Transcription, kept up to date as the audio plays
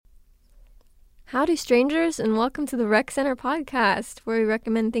Howdy, strangers, and welcome to the Rec Center podcast, where we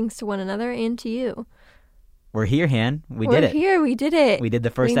recommend things to one another and to you. We're here, Han. We're did it. here. We did it. We did the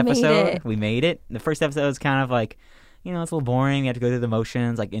first episode. We made it. The first episode was kind of like, it's a little boring. We have to go through the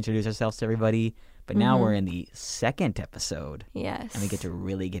motions, like introduce ourselves to everybody. But now we're in the second episode. Yes. And we get to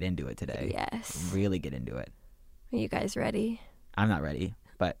really get into it today. Yes. Really get into it. Are you guys ready? I'm not ready,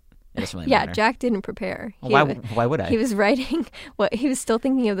 but it doesn't really Yeah, matter. Jack didn't prepare. Why would I? He was writing he was still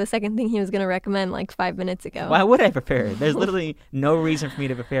thinking of the second thing he was going to recommend like 5 minutes ago. Why would I prepare? There's literally no reason for me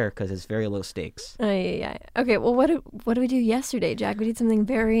to prepare because it's very low stakes. Yeah. Okay, well, what did we do yesterday, Jack? We did something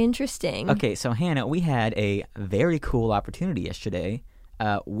very interesting. Okay, so Hannah, we had a very cool opportunity yesterday.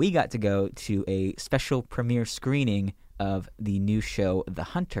 We got to go to a special premiere screening of the new show, The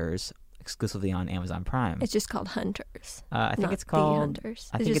Hunters, exclusively on Amazon Prime. It's just called Hunters. I think it's called The Hunters.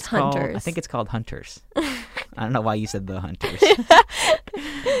 I think it's called Hunters. I think it's called Hunters. I don't know why you said The Hunters.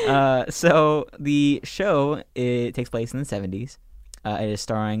 So the show, it takes place in the 70s. It is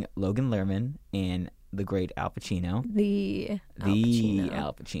starring Logan Lerman and the great Al Pacino. The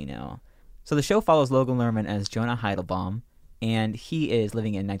Al Pacino. So the show follows Logan Lerman as Jonah Heidelbaum, and he is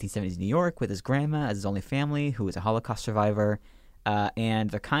living in 1970s New York with his grandma as his only family, who is a Holocaust survivor.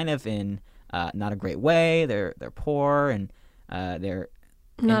 And they're kind of in not a great way. They're poor, and they're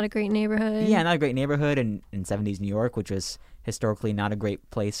not a great neighborhood. Yeah, not a great neighborhood in 70s New York, which was historically not a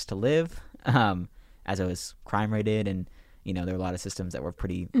great place to live, as it was crime rated, and there were a lot of systems that were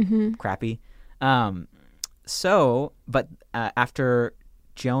pretty crappy. But after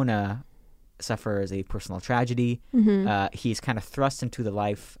Jonah suffers a personal tragedy, he's kind of thrust into the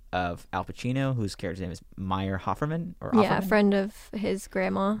life of Al Pacino, whose character's name is Meyer Hofferman. Friend of his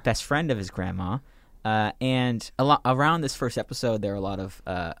grandma. Best friend of his grandma. And around this first episode, there are a lot of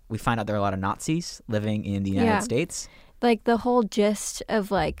we find out there are a lot of Nazis living in the United States. Like the whole gist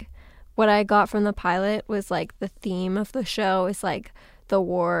of like what I got from the pilot was like the theme of the show is like the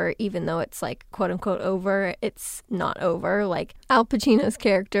war, even though it's like quote unquote over, it's not over. Like Al Pacino's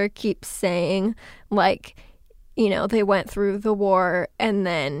character keeps saying like, they went through the war, and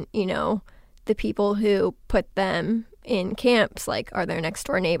then, the people who put them in camps like are their next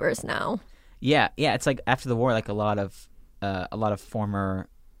door neighbors now. Yeah, it's like after the war, like a lot of former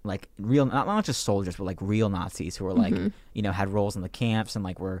like real, not just soldiers, but like real Nazis who were like had roles in the camps and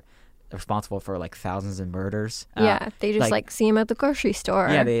like were responsible for like thousands of murders. They just like see him at the grocery store.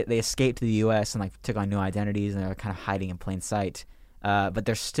 Yeah, they escaped to the U.S. and like took on new identities, and they're kind of hiding in plain sight. But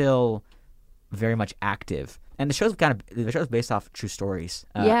they're still very much active. And the show's based off true stories.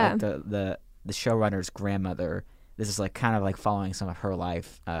 Like the showrunner's grandmother. This is like kind of like following some of her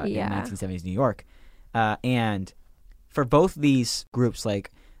life in 1970s New York. And for both these groups,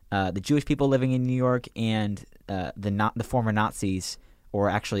 like the Jewish people living in New York and the former Nazis, or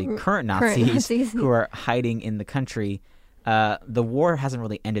actually current Nazis who are hiding in the country, the war hasn't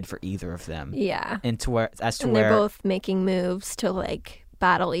really ended for either of them. Yeah. And they're both making moves to like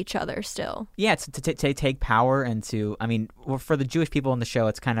battle each other still. Yeah, to take power and to, for the Jewish people in the show,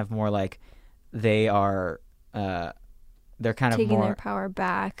 it's kind of more like they are, they're kind taking of more their power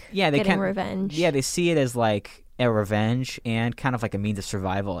back. Yeah, getting revenge. Yeah, they see it as like a revenge and kind of like a means of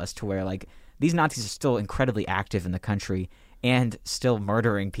survival, as to where like these Nazis are still incredibly active in the country and still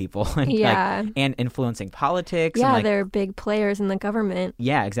murdering people and and influencing politics. Yeah, and they're big players in the government.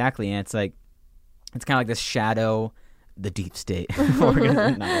 Yeah, exactly. And it's like, it's kind of like this shadow, the deep state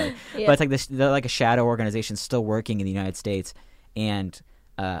organization. Not really. Yeah. But it's like they're like a shadow organization still working in the United States. And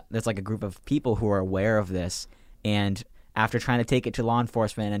there's like a group of people who are aware of this. And after trying to take it to law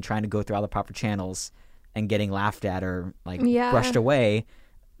enforcement and trying to go through all the proper channels and getting laughed at or like brushed away,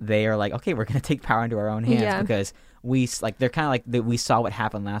 they are like, okay, we're going to take power into our own hands because they're kind of like we saw what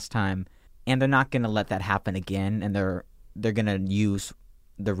happened last time, and they're not going to let that happen again, and they're going to use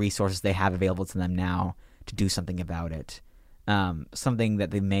the resources they have available to them now to do something about it, something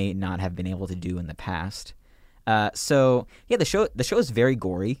that they may not have been able to do in the past. The show is very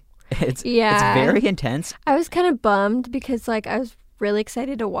gory. It's very intense. I was kind of bummed because like I was really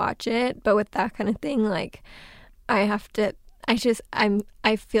excited to watch it, but with that kind of thing, like I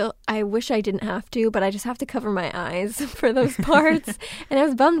wish I didn't have to, but I just have to cover my eyes for those parts. And I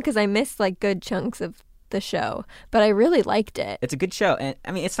was bummed because I missed like good chunks of the show, but I really liked it. It's a good show,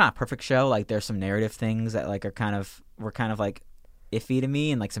 and it's not a perfect show. Like there's some narrative things that like were kind of like iffy to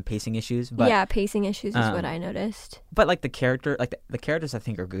me, and like some pacing issues. But pacing issues is what I noticed. But like the characters I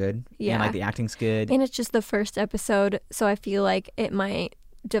think are good. Yeah, and like the acting's good. And it's just the first episode, so I feel like it might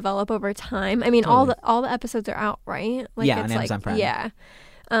develop over time. All the episodes are out, right? Like, yeah, on Amazon Prime. Yeah.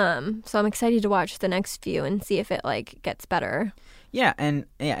 So I'm excited to watch the next few and see if it like gets better. and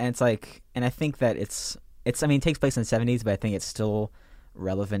it's like, and I think that it's I mean, it takes place in the 70s, but I think it's still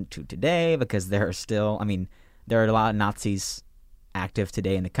relevant to today because there are still, I mean, there are a lot of Nazis active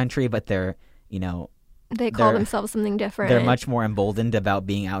today in the country, but they're, you know, they call themselves something different. They're much more emboldened about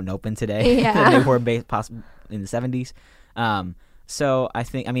being out and open today than they were possibly in the 70s. So I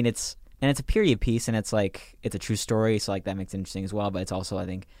think, I mean, it's a period piece, and it's like, it's a true story, so like that makes it interesting as well, but it's also, I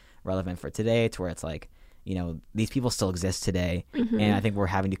think, relevant for today, to where it's like, you know, these people still exist today, and I think we're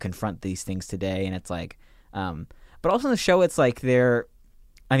having to confront these things today, and it's like, but also in the show, it's like there's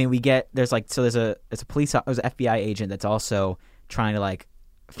an FBI agent that's also trying to like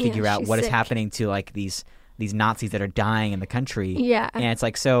figure out what is happening to like these Nazis that are dying in the country. Yeah. And it's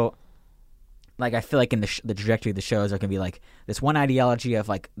like, so like, I feel like in the trajectory of the shows, there can be like this one ideology of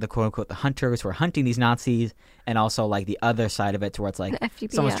like the quote unquote the hunters who are hunting these Nazis, and also like the other side of it to where it's like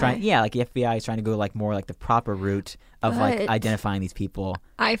someone's trying, like the FBI is trying to go like more like the proper route of like identifying these people.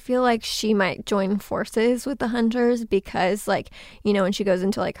 I feel like she might join forces with the hunters because, like, you know, when she goes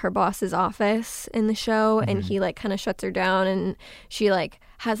into like her boss's office in the show, and he like kind of shuts her down, and she like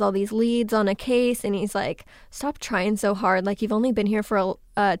has all these leads on a case, and he's like, stop trying so hard, like you've only been here for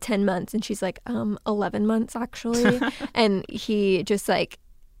 10 months, and she's like 11 months actually. And he just like,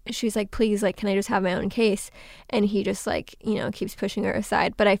 she's like, please, like, can I just have my own case? And he just like, you know, keeps pushing her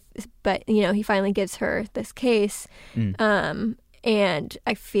aside, but you know, he finally gives her this case. And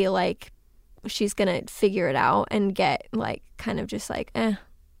I feel like she's gonna figure it out and get like kind of just like,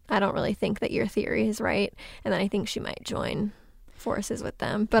 I don't really think that your theory is right, and then I think she might join forces with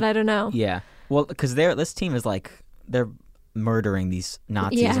them, but I don't know. Yeah, well, because this team is like, they're murdering these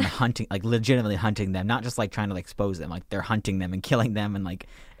Nazis and hunting, like legitimately hunting them, not just like trying to like expose them, like they're hunting them and killing them, and like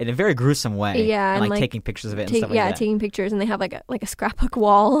in a very gruesome way. Yeah, and like taking pictures of it and stuff like that. Yeah, taking pictures, and they have like a scrapbook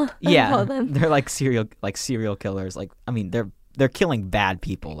wall. Yeah, they're like serial killers. Like, I mean, they're killing bad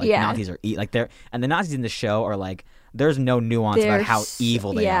people. Like Nazis are and the Nazis in the show are like, there's no nuance about how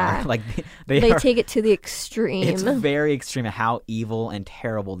evil they are. Like they take it to the extreme. It's very extreme of how evil and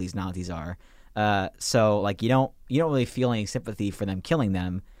terrible these Nazis are. So like you don't really feel any sympathy for them killing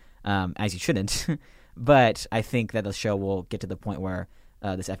them, as you shouldn't. But I think that the show will get to the point where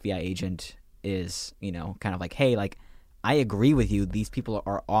this FBI agent is, you know, kind of like, hey, like, I agree with you, these people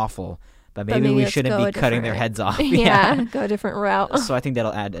are awful, but maybe we shouldn't be cutting their heads off. Yeah, go a different route. So I think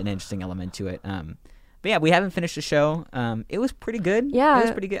that'll add an interesting element to it. But yeah, we haven't finished the show. It was pretty good. Yeah, it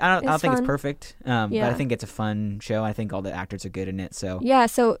was pretty good. I don't think it's perfect, but I think it's a fun show. I think all the actors are good in it. So yeah,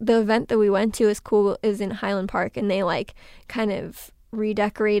 so the event that we went to is in Highland Park, and they like kind of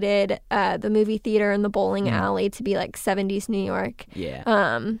redecorated the movie theater and the bowling alley to be like 70s New York.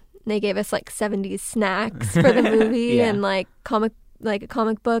 Yeah. They gave us like 70s snacks for the movie and like a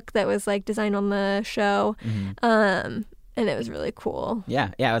comic book that was like designed on the show. And it was really cool.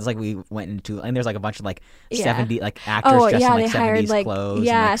 Yeah. It was like we went into, and there's like a bunch of like 70 like actors dressed in like 70s hired, clothes.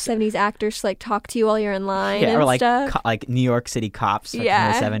 Yeah, like, 70s actors to like talk to you while you're in line. Yeah, and or like stuff. Like New York City cops from the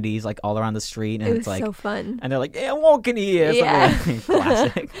 70s, like all around the street, and it was it's like so fun. And they're like, "Yeah, walking here." Yeah,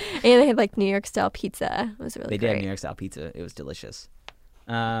 classic. And they had like New York style pizza. It was really great. They did have New York style pizza. It was delicious.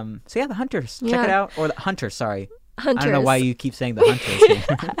 So yeah, the Hunters. Check it out, or the Hunters. Sorry. Hunters. I don't know why you keep saying the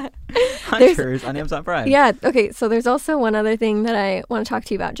Hunters. Hunters on Amazon Prime. Yeah. Okay. So there's also one other thing that I want to talk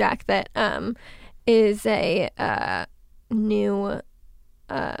to you about, Jack. That is a new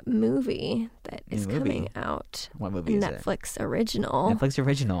movie that is coming out. What movie is it? Netflix original. Netflix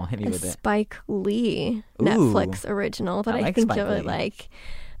original. Hit me with it. Spike Lee Netflix original that I think you'll really like.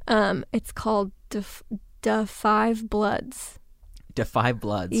 It's called Da Five Bloods. Da Five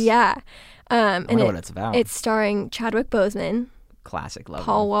Bloods. Yeah. I wonder what it's about. It's starring Chadwick Boseman. Classic, love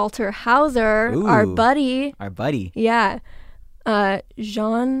Paul Walter Hauser, our buddy. Our buddy. Yeah.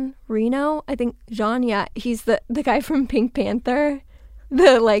 Jean Reno, I think. Jean, yeah. He's the guy from Pink Panther.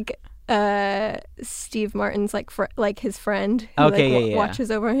 The like Steve Martin's like his friend who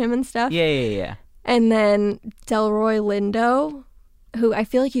watches over him and stuff. Yeah. And then Delroy Lindo, who I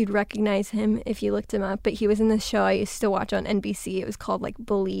feel like you'd recognize him if you looked him up, but he was in this show I used to watch on NBC. It was called like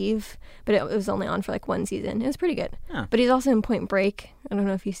Believe, but it was only on for like one season. It was pretty good. Huh. But he's also in Point Break. I don't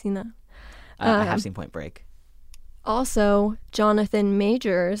know if you've seen that. I have seen Point Break. Also, Jonathan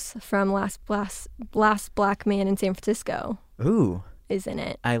Majors from Last Black Man in San Francisco. Ooh. Is in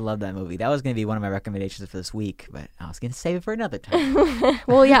it. I love that movie. That was going to be one of my recommendations for this week, but I was going to save it for another time.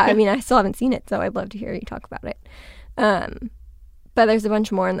 Well, yeah, I mean, I still haven't seen it, so I'd love to hear you talk about it. But there's a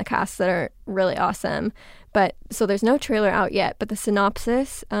bunch more in the cast that are really awesome. But so there's no trailer out yet, but the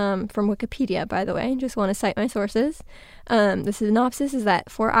synopsis from Wikipedia, by the way, just want to cite my sources. The synopsis is that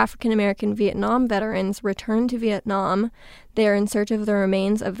 4 African-American Vietnam veterans return to Vietnam. They are in search of the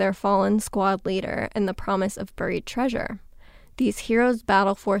remains of their fallen squad leader and the promise of buried treasure. These heroes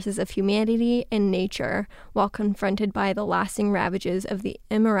battle forces of humanity and nature while confronted by the lasting ravages of the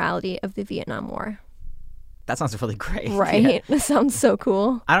immorality of the Vietnam War. That sounds really great. Right? Yeah. That sounds so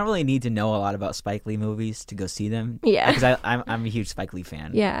cool. I don't really need to know a lot about Spike Lee movies to go see them. Yeah. Because I'm a huge Spike Lee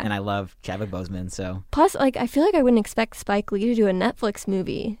fan. Yeah. And I love Chadwick Boseman, so. Plus, like, I feel like I wouldn't expect Spike Lee to do a Netflix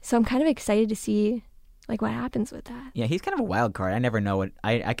movie. So I'm kind of excited to see, like, what happens with that. Yeah, he's kind of a wild card. I never know what,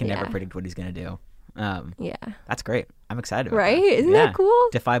 I can never Yeah. predict what he's going to do. Yeah. That's great. I'm excited about Right? that. Isn't that cool?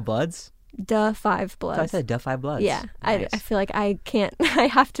 Defy Bloods? Duh, 5 I thought I Bloods. said Defy Bloods. Yeah. Nice. I feel like I can't, I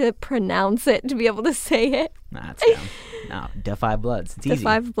have to pronounce it to be able to say it. Nah, it's down. No, Defy Bloods. It's The easy.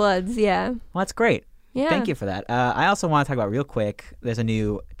 5 Bloods, yeah. Well, that's great. Yeah. Thank you for that. I also want to talk about real quick, there's a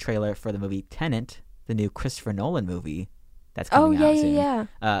new trailer for the movie Tenet, the new Christopher Nolan movie that's coming out soon.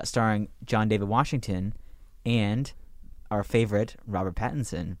 Yeah. Starring John David Washington and our favorite Robert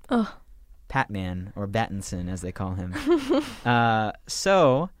Pattinson. Oh. Patman, or Battinson as they call him.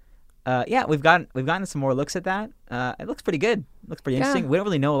 Yeah, we've gotten some more looks at that. It looks pretty good. It looks pretty interesting. We don't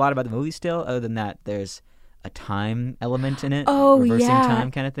really know a lot about the movie still, other than that there's a time element in it. Oh, reversing yeah. time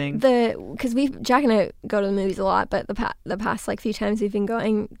kind of thing. Because Jack and I go to the movies a lot, but the past like few times we've been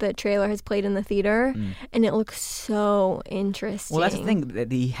going, the trailer has played in the theater, and it looks so interesting. Well, that's the thing.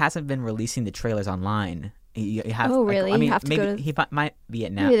 That he hasn't been releasing the trailers online. You have, Oh, really? I mean, You have to maybe go to- he might be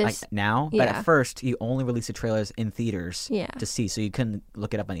it now. Maybe Like there's- now, but yeah. at first, he only released the trailers in theaters Yeah. to see, so you couldn't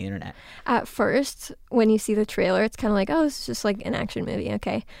look it up on the internet. At first, when you see the trailer, it's kind of like, oh, it's just like an action movie,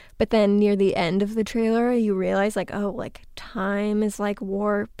 okay. But then near the end of the trailer, you realize like, oh, like time is like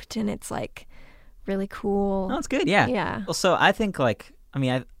warped, and it's like really cool. Oh, it's good. Yeah. Yeah. Well, so I think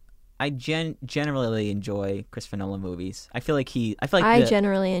I generally enjoy Christopher Nolan movies. I feel like I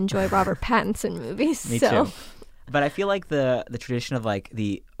generally enjoy Robert Pattinson movies. Me so. too. But I feel like the tradition of like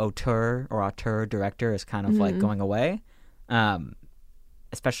the auteur director is kind of like going away,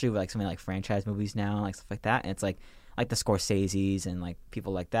 especially with like something like franchise movies now, like stuff like that. And it's like the Scorseses and like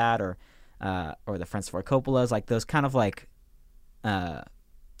people like that, or the Francis Ford Coppolas, like those kind of like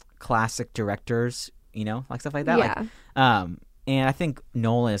classic directors, like stuff like that. Yeah. Like, and I think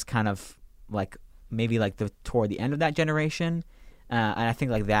Nolan is kind of like maybe like toward the end of that generation. And I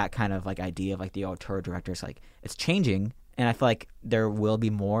think like that kind of like idea of like the auteur directors, like it's changing, and I feel like there will be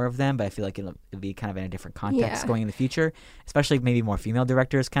more of them, but I feel like it'll be kind of in a different context going in the future, especially maybe more female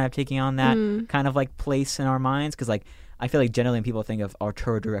directors kind of taking on that kind of like place in our minds, because like I feel like generally when people think of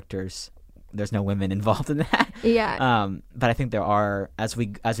auteur directors, there's no women involved in that. Yeah. But I think there are, as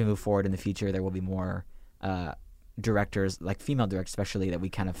we move forward in the future, there will be more directors, like female directors especially, that we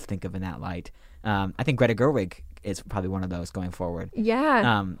kind of think of in that light. I think Greta Gerwig is probably one of those going forward.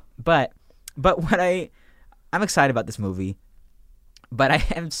 Yeah. But what I'm excited about this movie, but I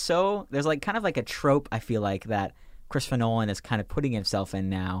am there's like kind of like a trope I feel like that Christopher Nolan is kind of putting himself in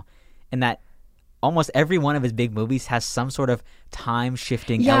now, and that almost every one of his big movies has some sort of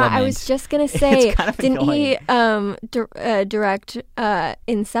time-shifting element. Yeah, I was just going to say, It's kind of didn't he annoying. direct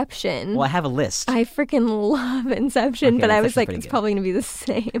Inception? Well, I have a list. I freaking love Inception, Okay, but I that's was like, pretty it's good. probably going to be the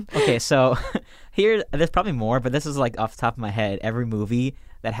same. Okay, so there's probably more, but this is like off the top of my head. Every movie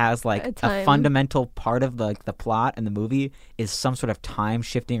that has like a fundamental part of the plot in the movie is some sort of time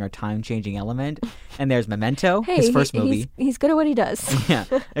shifting or time changing element. And there's Memento, Hey, his first movie. He's good at what he does. Yeah,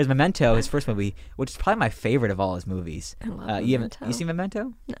 there's Memento, his first movie, which is probably my favorite of all his movies. I love You seen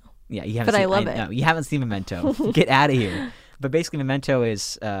Memento? No. Yeah, you haven't. But seen, I love it. No, you haven't seen Memento. Get out of here. But basically, Memento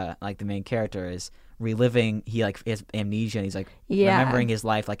is like the main character is reliving. He like has amnesia, and he's like remembering his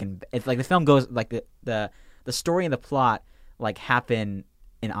life. Like it's like the film goes like the story and the plot like happen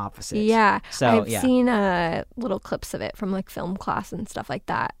in opposites. Yeah. So I've seen little clips of it from like film class and stuff like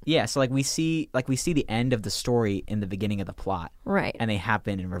that. Yeah. So like we see the end of the story in the beginning of the plot. Right. And they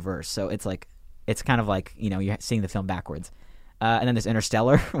happen in reverse. So it's kind of like you're seeing the film backwards. And then there's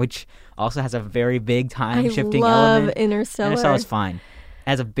Interstellar, which also has a very big time shifting element. I love Interstellar. Interstellar's fine.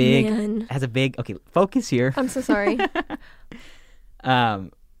 Has a big. Okay, focus here. I'm so sorry.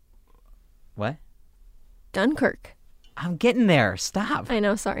 What? Dunkirk. I'm getting there. Stop. I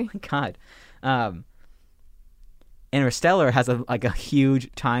know. Sorry. Oh my God. Interstellar has a huge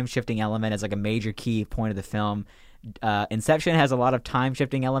time shifting element as like a major key point of the film. Inception has a lot of time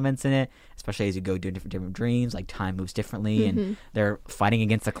shifting elements in it, especially as you go do different dreams. Like time moves differently, and they're fighting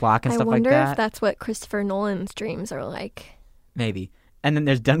against the clock and stuff like that. I wonder if that's what Christopher Nolan's dreams are like. Maybe. And then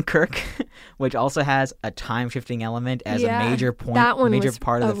there's Dunkirk, which also has a time-shifting element as a major point, that one major was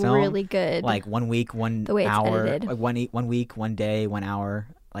part of the film. Really good. Like 1 week, 1 the way hour, it's edited. like 1 week, 1 day, 1 hour.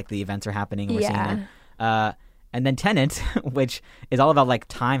 Like the events are happening and we're seeing them. And then Tenet, which is all about like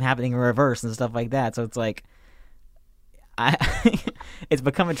time happening in reverse and stuff like that. So it's like, it's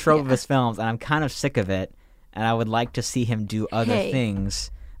become a trope of his films, and I'm kind of sick of it. And I would like to see him do other things.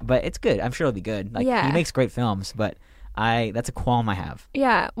 But it's good. I'm sure it'll be good. Like he makes great films, but that's a qualm I have.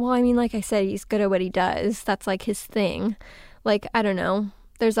 Yeah. Well, I mean, like I said, he's good at what he does. That's like his thing. Like, I don't know.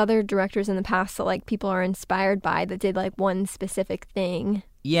 There's other directors in the past that like people are inspired by that did like one specific thing.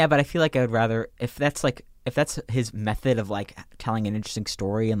 Yeah, but I feel like I would rather if that's his method of like telling an interesting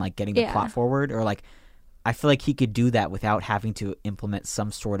story and like getting the plot forward, or like I feel like he could do that without having to implement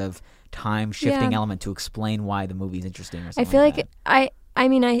some sort of time shifting element to explain why the movie is interesting or something. I feel like like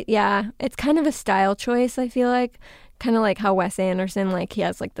that. it's kind of a style choice. I feel like kind of like how Wes Anderson, like he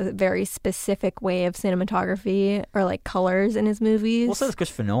has like the very specific way of cinematography or like colors in his movies. Well, so does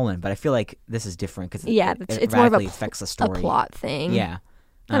Christopher Nolan, but I feel like this is different because it's more of affects the story. A plot thing. Yeah,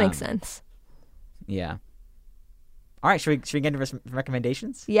 that makes sense. Yeah. All right, should we get into some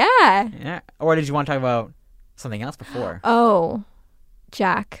recommendations? Yeah. Or did you want to talk about something else before? Oh,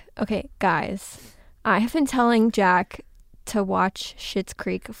 Jack. Okay, guys, I have been telling Jack to watch Schitt's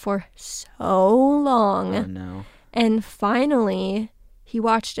Creek for so long. Oh no. And finally, he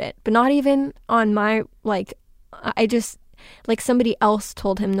watched it. But not even on my, like, I just, like, somebody else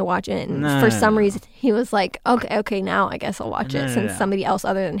told him to watch it. And for some reason, he was like, okay, now I guess I'll watch it. Since somebody else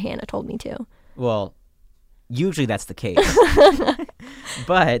other than Hannah told me to. Well, usually that's the case.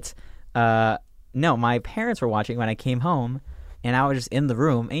 But, no, my parents were watching when I came home. And I was just in the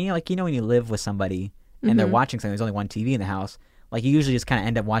room. And, when you live with somebody and they're watching something, there's only one TV in the house. Like, you usually just kind of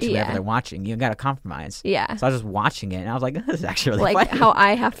end up watching whatever they're watching. You got to compromise. Yeah. So I was just watching it, and I was like, this is actually really funny. Like how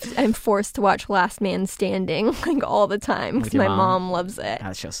I'm forced to watch Last Man Standing, like, all the time, because my mom loves it.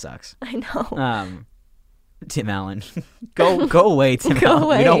 That show sucks. I know. Tim Allen. Go away, Tim Allen.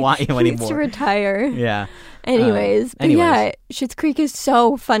 Away. We don't want you anymore. He needs to retire. Yeah. Anyways. Yeah, Schitt's Creek is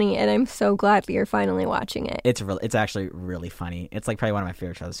so funny, and I'm so glad that you're finally watching it. It's actually really funny. It's like probably one of my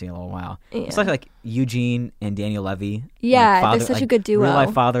favorite shows I've seen in a little while. Yeah. It's like Eugene and Daniel Levy. Yeah, they're such a good duo. Real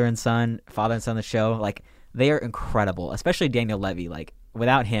life father and son the show. Like, they are incredible, especially Daniel Levy. Like,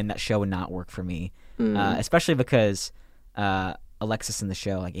 without him, that show would not work for me. Especially because Alexis in the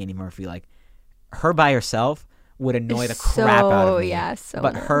show, like Annie Murphy, like, her by herself would annoy the crap out of me. Yeah,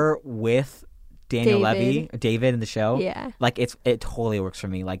 but her with David in the show, like it totally works for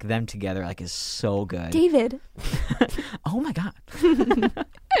me. Like, them together, like, is so good. David. Oh my god.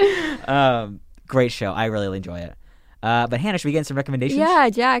 Great show. I really enjoy it. But Hannah, should we get in some recommendations? Yeah,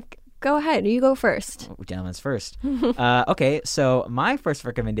 Jack, go ahead. You go first. Gentlemen's first. Okay, so my first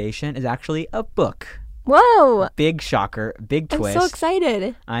recommendation is actually a book. Whoa! Big shocker, big twist. I'm so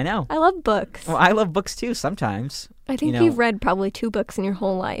excited. I know. I love books. Well, I love books too sometimes. I think you've read probably 2 books in your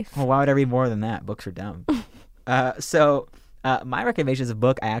whole life. Well, why would I read more than that? Books are dumb. So my recommendation is a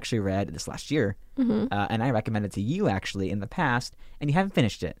book I actually read this last year, and I recommended to you actually in the past, and you haven't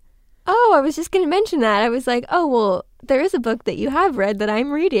finished it. Oh, I was just going to mention that. I was like, oh, well, there is a book that you have read that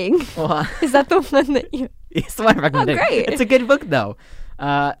I'm reading. Well, is that the one that you... It's the one I recommended. Oh, great. It's a good book, though.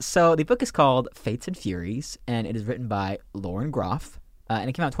 So the book is called Fates and Furies, and it is written by Lauren Groff, and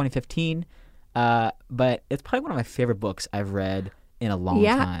it came out in 2015. But it's probably one of my favorite books I've read in a long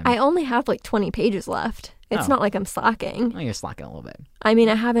time. I only have like 20 pages left. It's not like I'm slacking. Oh, you're slacking a little bit. I mean,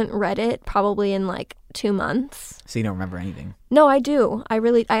 I haven't read it probably in like 2 months. So you don't remember anything? No, I do.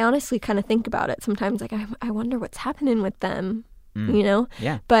 I honestly kind of think about it sometimes. Like, I wonder what's happening with them,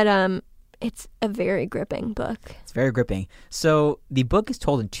 Yeah. But it's a very gripping book. It's very gripping. So the book is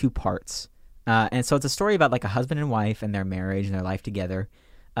told in 2 parts. And so it's a story about like a husband and wife and their marriage and their life together.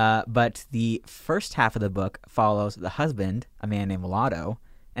 But the first half of the book follows the husband, a man named Mulatto,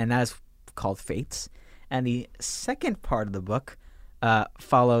 and that is called Fates. And the second part of the book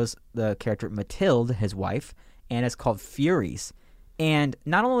follows the character Mathilde, his wife, and it's called Furies. And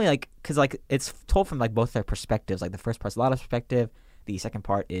not only like, because like it's told from like both their perspectives. Like the first part's Lotta's perspective, the second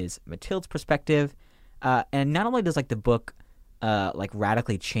part is Mathilde's perspective. And not only does like the book like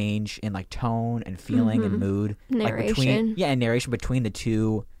radically change in like tone and feeling and mood, narration, and narration between the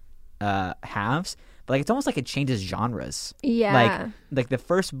 2 halves. But like it's almost like it changes genres. Yeah. Like the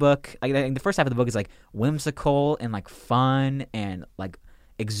first book, like the first half of the book is like whimsical and like fun and like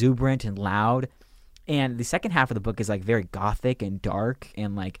exuberant and loud. And the second half of the book is like very gothic and dark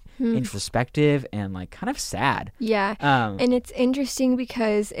and like introspective and like kind of sad. Yeah. And it's interesting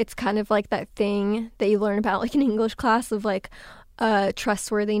because it's kind of like that thing that you learn about like in English class of like a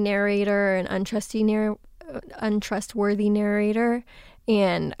trustworthy narrator and untrustworthy narrator.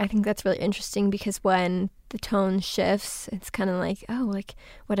 And I think that's really interesting because when the tone shifts, it's kind of like, oh, like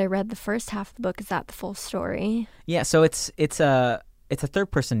what I read the first half of the book, is that the full story? Yeah, so it's a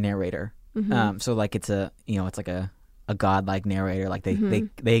third person narrator. So like it's like a godlike narrator. Like they're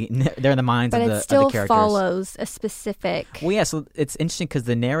in the minds but of it the still characters. Follows a specific. Well, yeah. So it's interesting because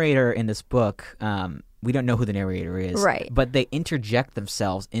the narrator in this book, we don't know who the narrator is, right? But they interject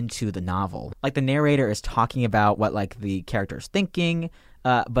themselves into the novel. Like the narrator is talking about what like the character is thinking.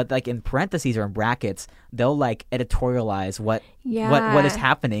 But like in parentheses or in brackets, they'll like editorialize what is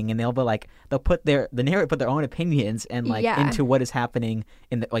happening, and they'll be like the narrator put their own opinions and like into what is happening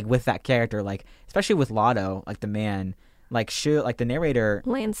in like with that character, like especially with Lotto, like the man, like the narrator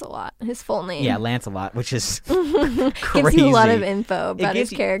Lancelot, his full name. Yeah, Lancelot, which is crazy. Gives you a lot of info about his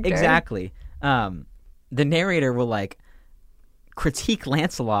character. Exactly. The narrator will like critique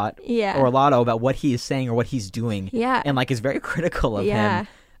Lancelot or Lotto about what he is saying or what he's doing, and like is very critical of him.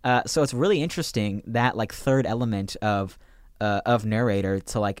 So it's really interesting that like third element of narrator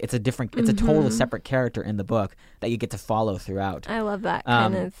to like it's a totally separate character in the book that you get to follow throughout. I love that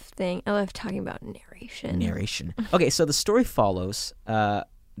kind of thing. I love talking about narration. Okay, so the story follows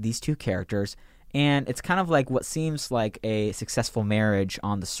these two characters, and it's kind of like what seems like a successful marriage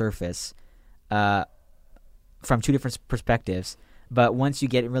on the surface, from two different perspectives. But once you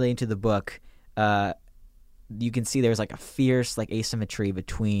get really into the book, you can see there's like a fierce like asymmetry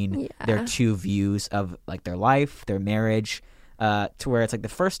between their two views of like their life, their marriage, to where it's like the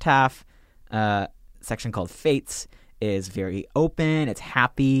first half section called Fates is very open, it's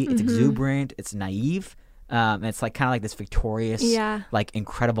happy, it's exuberant, it's naive. And it's like kind of like this victorious, like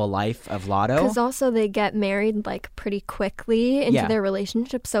incredible life of Lotto. Because also they get married like pretty quickly into their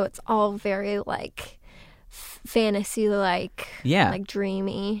relationship, so it's all very like fantasy, like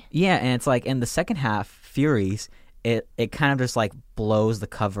dreamy. Yeah, and it's like in the second half, Furies, it kind of just like blows the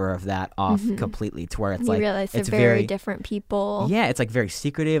cover of that off completely to where it's you like realize it's they're very different people. Yeah, it's like very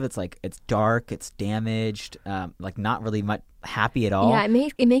secretive. It's like it's dark, it's damaged, like not really much happy at all. Yeah,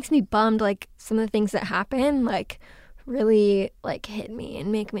 it makes me bummed. Like some of the things that happen, like really like hit me and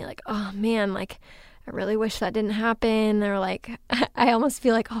make me like, oh man, like I really wish that didn't happen. Or like I almost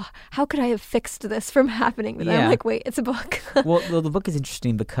feel like, oh, how could I have fixed this from happening? But then I'm like, wait, it's a book. Well, the book is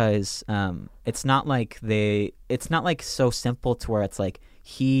interesting because it's not like so simple to where it's like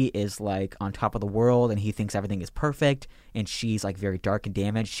he is like on top of the world and he thinks everything is perfect, and she's like very dark and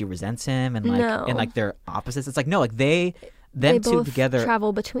damaged. She resents him, and like and like they're opposites. It's like no, like them two together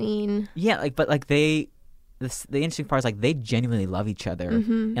travel between. Yeah, like but like the interesting part is like they genuinely love each other,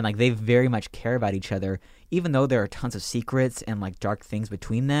 and like they very much care about each other, even though there are tons of secrets and like dark things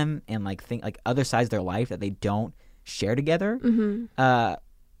between them, and like other sides of their life that they don't share together.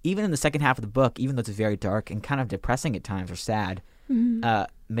 Even in the second half of the book, even though it's very dark and kind of depressing at times or sad,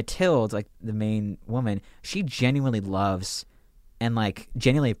 Mathilde, like the main woman, she genuinely loves and like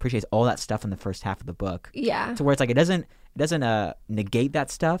genuinely appreciates all that stuff in the first half of the book. Yeah, to where it's like it doesn't negate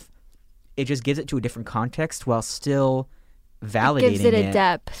that stuff. It just gives it to a different context while still validating it. Gives it a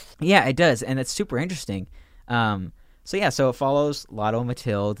depth. Yeah, it does, and it's super interesting. So it follows Lotto and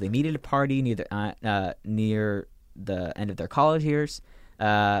Mathilde. They meet at a party near the end of their college years.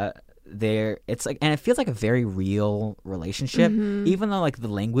 It's like, and it feels like a very real relationship, even though like the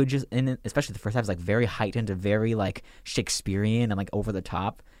language is in it, especially the first half, is like very heightened and very like Shakespearean and like over the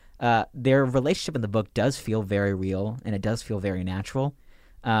top. Their relationship in the book does feel very real, and it does feel very natural.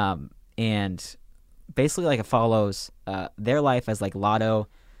 And basically like it follows their life as like Lotto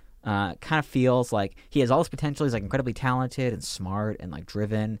kind of feels like he has all this potential. He's like incredibly talented and smart and like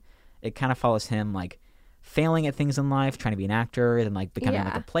driven. It kind of follows him like failing at things in life, trying to be an actor and like becoming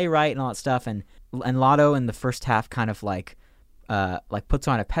like a playwright and all that stuff. And Lotto in the first half kind of like puts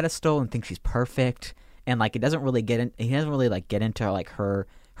her on a pedestal and thinks she's perfect. And like he doesn't really get into like her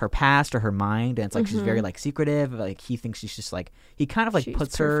past or her mind, and it's like she's very like secretive. Like he thinks she's just like, he kind of like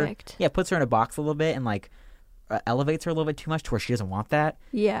puts perfect. her in a box a little bit and like elevates her a little bit too much to where she doesn't want that.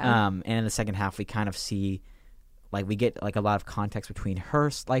 And in the second half we kind of see like we get like a lot of context between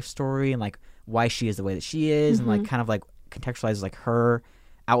her life story and like why she is the way that she is, and like kind of like contextualizes like her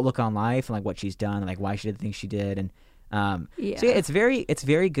outlook on life and like what she's done and like why she did the things she did. And so it's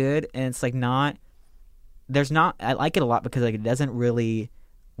very good, and it's like I like it a lot because like it doesn't really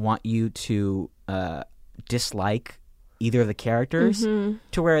want you to dislike either of the characters,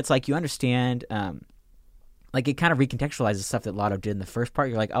 to where it's like you understand like it kind of recontextualizes stuff that Lotto did in the first part.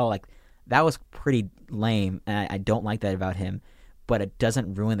 You're like, oh, like that was pretty lame, and I don't like that about him. But it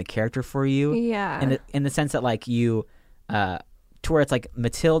doesn't ruin the character for you. Yeah. In the sense that like you, to where it's like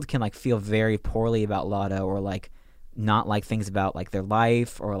Mathilde can like feel very poorly about Lotto or like not like things about like their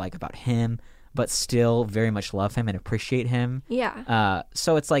life or like about him, but still very much love him and appreciate him. Yeah.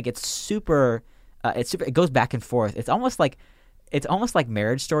 So it's like it's super. It goes back and forth. It's almost like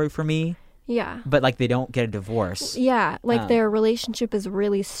Marriage Story for me. Yeah. But like they don't get a divorce. Yeah. Like their relationship is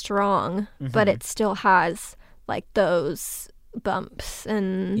really strong, but it still has like those bumps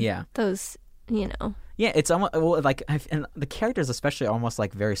and those, Yeah, it's almost like, and the characters especially are almost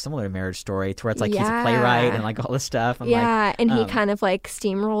like very similar to Marriage Story, to where it's like he's a playwright and like all this stuff. And and he kind of like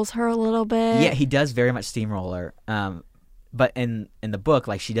steamrolls her a little bit. Yeah, he does very much steamroller. But in the book,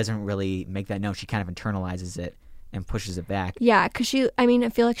 like she doesn't really make that known. She kind of internalizes it and pushes it back. Yeah, because I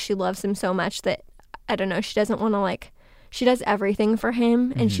feel like she loves him so much that, I don't know, she doesn't want to like, she does everything for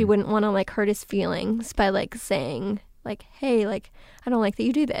him, and she wouldn't want to like hurt his feelings by like saying like, hey, like, I don't like that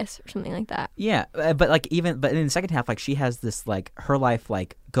you do this or something like that. Yeah, but in the second half, like she has this like her life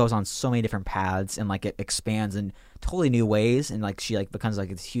like goes on so many different paths and like it expands in totally new ways, and like she like becomes like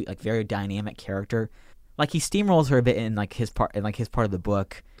this huge, like very dynamic character. Like he steamrolls her a bit in like his part of the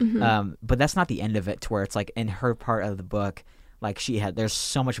book, but that's not the end of it. To where it's like in her part of the book, like there's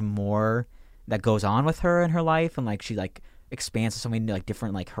so much more that goes on with her in her life, and like she like expands to so many like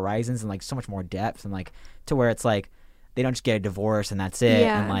different like horizons and like so much more depth, and like to where it's like they don't just get a divorce and that's it.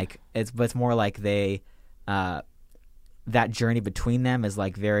 Yeah. And like it's more like they that journey between them is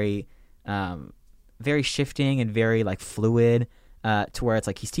like very very shifting and very like fluid, to where it's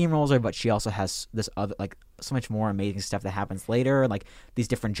like he steamrolls her, but she also has this other like so much more amazing stuff that happens later, like these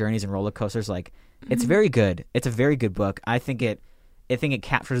different journeys and roller coasters. Like it's very good. It's a very good book. I think it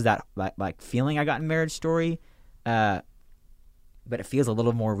captures that like feeling I got in Marriage Story, but it feels a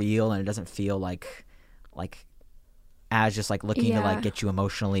little more real, and it doesn't feel like as just like looking to like get you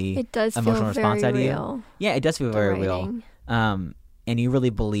emotionally. It does emotional feel response very out of real. you. Yeah, it does feel very writing. real. And you really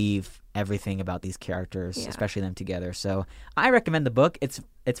believe everything about these characters, especially them together. So I recommend the book. It's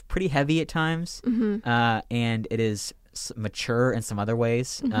pretty heavy at times, and it is mature in some other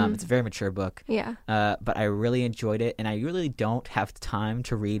ways. It's a very mature book. Yeah. But I really enjoyed it, and I really don't have time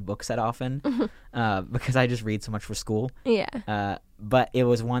to read books that often, because I just read so much for school. Yeah. But it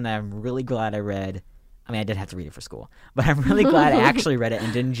was one that I'm really glad I read. I mean, I did have to read it for school, but I'm really glad I actually read it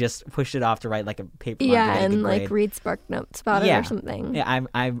and didn't just push it off to write like a paper. And like read Spark Notes about it or something. Yeah,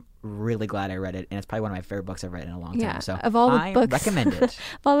 I'm really glad I read it, and it's probably one of my favorite books I've read in a long time. So of all the I books, recommend it. Of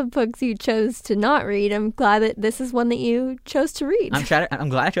all the books you chose to not read, I'm glad that this is one that you chose to read. I'm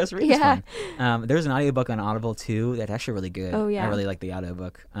glad I chose to read this one. There's an audiobook on Audible too that's actually really good. Oh yeah, I really like the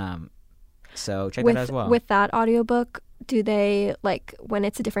audiobook. So check that out as well. With that audiobook, do they, like, when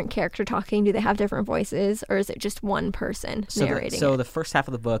it's a different character talking, do they have different voices, or is it just one person narrating So the first half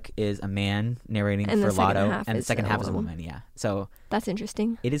of the book is a man narrating for Lotto, and the second half is a woman, So that's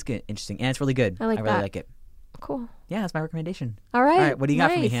interesting. It is good, interesting, and it's really good. I really like it. Cool. Yeah, that's my recommendation. All right. What do you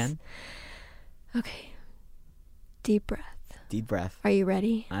got for me, Han? Okay. Deep breath. Deep breath. Are you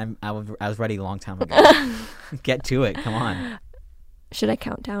ready? I was ready a long time ago. Get to it. Come on. Should I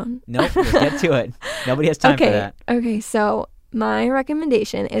count down? Nope, just get to it. Nobody has time for that. Okay, so my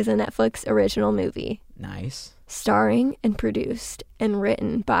recommendation is a Netflix original movie. Nice. Starring and produced and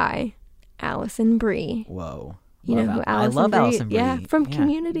written by Alison Brie. Whoa. You know who Alison Brie is? I love Alison Brie. Yeah, from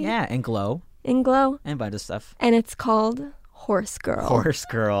Community. Yeah, and Glow. And Glow. And a bunch of stuff. And it's called Horse Girl. Horse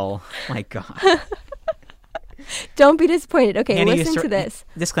Girl. My God. Don't be disappointed. Okay, Hannah listen to this.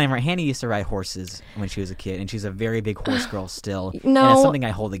 Disclaimer, Hannah used to ride horses when she was a kid, and she's a very big horse girl still. No. And it's something I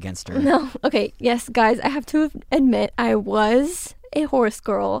hold against her. No. Okay, yes, guys, I have to admit I was a horse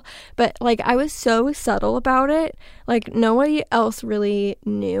girl, but like I was so subtle about it. Like nobody else really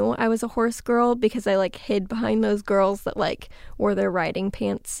knew I was a horse girl because I like hid behind those girls that like wore their riding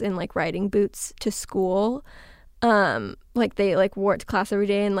pants and like riding boots to school. Like they like wore it to class every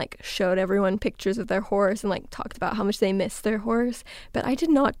day and like showed everyone pictures of their horse and like talked about how much they missed their horse. But I did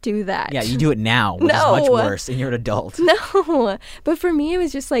not do that. Yeah, you do it now, which is much worse, and you're an adult. No, but for me it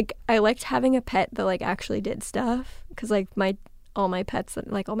was just like I liked having a pet that like actually did stuff because like all my pets,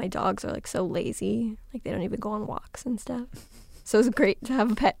 like all my dogs, are like so lazy, like they don't even go on walks and stuff. So it was great to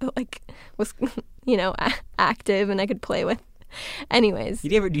have a pet that like was active and I could play with. Anyways, do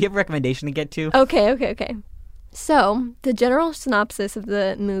you have a recommendation to get to? Okay. So, the general synopsis of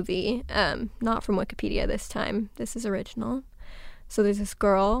the movie, not from Wikipedia this time, this is original. So there's this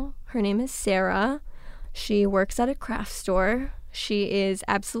girl, her name is Sarah. She works at a craft store. she is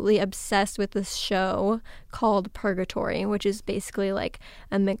absolutely obsessed with this show called Purgatory, which is basically like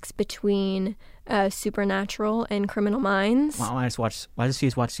a mix between Supernatural and Criminal Minds. Why does she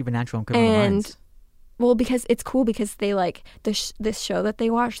just watch Supernatural and Criminal Minds? Well, because it's cool because they like this show that they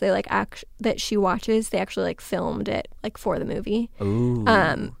watch. They like that she watches. They actually like filmed it like for the movie. Ooh.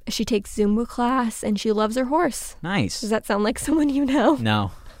 She takes Zumba class and she loves her horse. Nice. Does that sound like someone you know?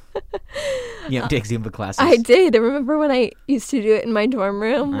 No. You don't take Zumba classes. I did. I remember when I used to do it in my dorm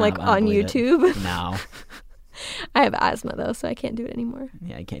room, like on YouTube. No. I have asthma though, so I can't do it anymore.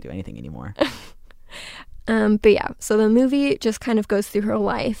 Yeah, I can't do anything anymore. But yeah, so the movie just kind of goes through her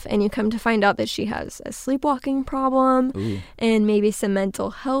life, and you come to find out that she has a sleepwalking problem. Ooh. And maybe some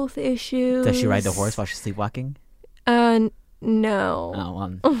mental health issues. Does she ride the horse while she's sleepwalking?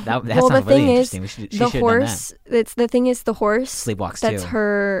 No. Oh, that well, sounds really interesting. The horse. The thing is the horse sleepwalks that's too.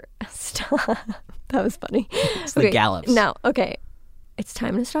 Her. Stop. That was funny. It's the gallops. No, okay. It's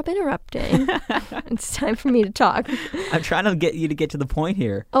time to stop interrupting. It's time for me to talk. I'm trying to get you to get to the point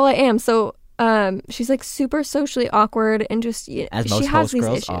here. Oh, I am. So, she's like super socially awkward and just as she most has host these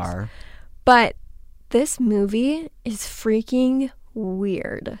girls issues. are. But this movie is freaking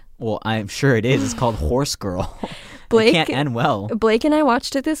weird. Well, I'm sure it is. It's called Horse Girl. Blake it can't end well. Blake and I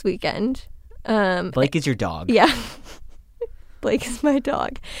watched it this weekend. Blake is your dog. Yeah. Blake is my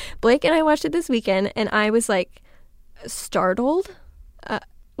dog. Blake and I watched it this weekend, and I was like startled,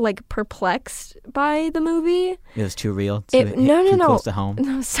 like perplexed by the movie. It was too real. Too close to home.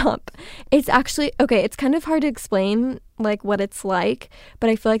 No, stop. It's actually okay. It's kind of hard to explain like what it's like, but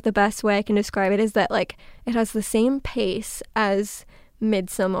I feel like the best way I can describe it is that like it has the same pace as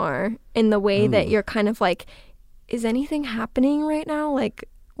Midsommar in the way that you're kind of like, is anything happening right now? Like,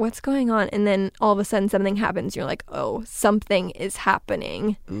 what's going on? And then all of a sudden something happens. You're like, oh, something is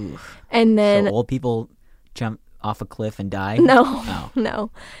happening. Ooh. And then so old people jump off a cliff and die? No. Oh.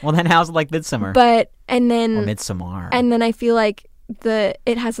 No. Well, then how's it like Midsommar? Or Midsommar. And then I feel like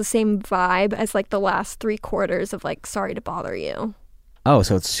it has the same vibe as like the last 3/4 of like Sorry to Bother You. Oh,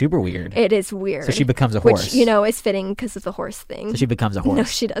 so it's super weird. It is weird. So she becomes a horse. Which, is fitting because of the horse thing. So she becomes a horse. No,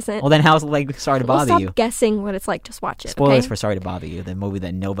 she doesn't. Well, then how's it like Sorry to Bother You? Stop guessing what it's like. Just watch it. Spoilers okay? for Sorry to Bother You, the movie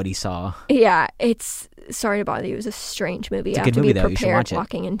that nobody saw. Yeah, it's Sorry to Bother You is a strange movie. It's a you good have movie, to be though. You should prepared watch it.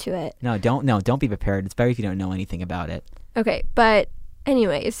 Walking into it. No, don't be prepared. It's better if you don't know anything about it. Okay, but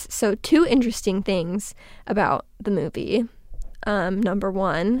anyways, so 2 interesting things about the movie. Number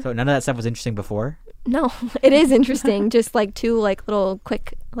 1. So none of that stuff was interesting before? No, it is interesting. Just like 2 like little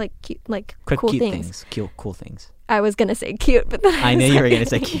quick like cute like Quick, cool cute things. Cool things. I was gonna say cute, but then I knew you were gonna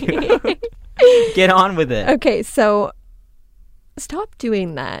say cute. Get on with it. Okay, so stop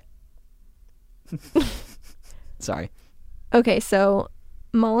doing that. Sorry. Okay, so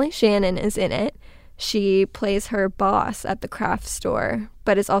Molly Shannon is in it. She plays her boss at the craft store,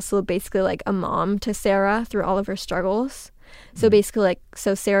 but is also basically like a mom to Sarah through all of her struggles. So basically like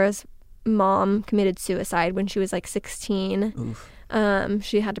Sarah's mom committed suicide when she was like 16. Oof.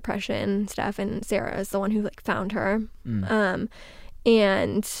 She had depression and stuff, and Sarah is the one who like found her.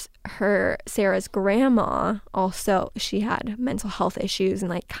 And Sarah's grandma also, she had mental health issues and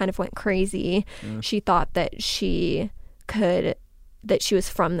like kind of went crazy. She thought that she was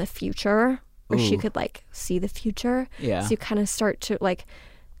from the future, or she could like see the future. Yeah. So you kind of start to like,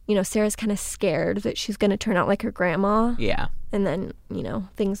 Sarah's kind of scared that she's going to turn out like her grandma. Yeah. And then,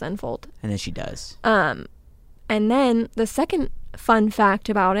 things unfold. And then she does. And then the second fun fact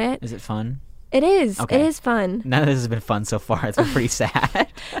about it. Is it fun? It is. Okay. It is fun. None of this has been fun so far. It's been pretty sad.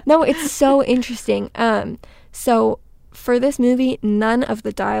 No, it's so interesting. So for this movie, none of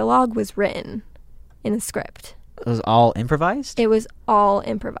the dialogue was written in the script. It was all improvised? It was all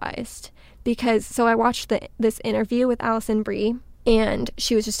improvised. Because, I watched this interview with Alison Brie, and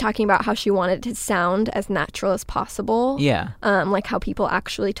she was just talking about how she wanted it to sound as natural as possible. Yeah. Like how people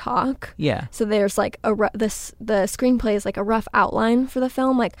actually talk. Yeah. So there's like the screenplay is like a rough outline for the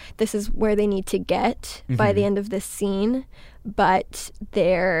film. Like this is where they need to get by the end of this scene, but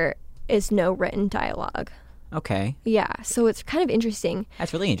there is no written dialogue. Okay. Yeah. So it's kind of interesting.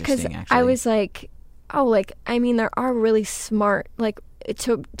 That's really interesting, actually. I was like, there are really smart, like,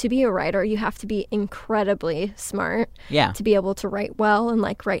 to be a writer, you have to be incredibly smart. Yeah. To be able to write well and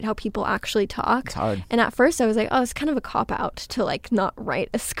like write how people actually talk. It's hard. And at first I was like, oh, it's kind of a cop out to like not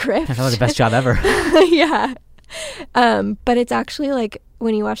write a script. That's probably the best job ever. Yeah. But it's actually like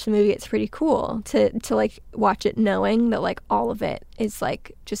when you watch the movie, it's pretty cool to like watch it knowing that like all of it is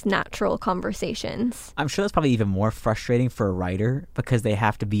like just natural conversations. I'm sure that's probably even more frustrating for a writer because they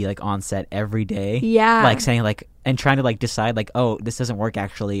have to be like on set every day. Yeah. Like saying like, and trying to like decide like, oh, this doesn't work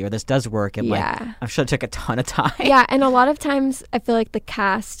actually, or this does work. And like, I'm sure it took a ton of time. Yeah. And a lot of times I feel like the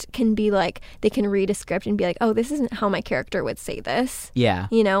cast can be like, they can read a script and be like, oh, this isn't how my character would say this. Yeah.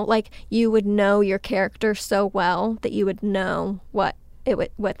 You know, like you would know your character so well that you would know what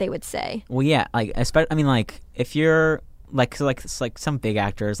they would say. Well, yeah, like especially, I mean, like if you're like some big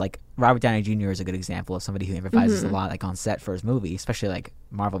actors, like Robert Downey Jr. is a good example of somebody who improvises a lot, like on set for his movie, especially like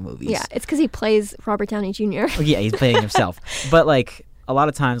Marvel movies. Yeah, it's because he plays Robert Downey Jr. Oh, yeah, he's playing himself. But like a lot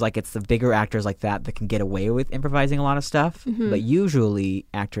of times, like it's the bigger actors like that can get away with improvising a lot of stuff. But usually,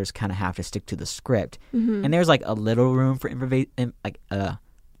 actors kind of have to stick to the script, and there's like a little room for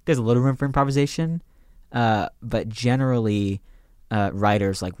there's a little room for improvisation, but generally.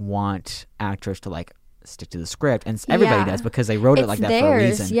 Writers like want actors to like stick to the script, and everybody does because they wrote it like that for a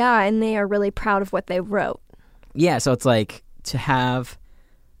reason. Yeah, and they are really proud of what they wrote. Yeah, so it's like to have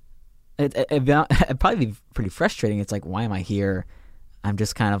it'd probably be pretty frustrating. It's like, why am I here? I'm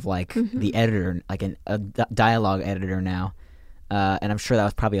just kind of like the editor, like a dialogue editor now, and I'm sure that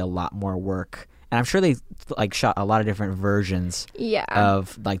was probably a lot more work. And I'm sure they like shot a lot of different versions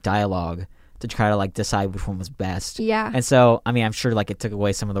of like dialogue to try to like decide which one was best. Yeah. And so, I mean, I'm sure like it took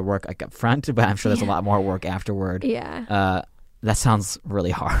away some of the work like up front, but I'm sure there's a lot more work afterward. Yeah. That sounds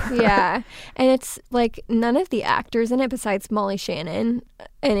really hard. Yeah. And it's like none of the actors in it besides Molly Shannon,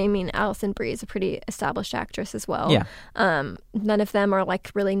 and I mean Alison Brie is a pretty established actress as well. Yeah. None of them are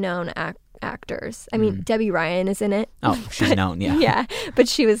like really known actors. I mean, Debbie Ryan is in it. Oh, she's known, yeah. Yeah. But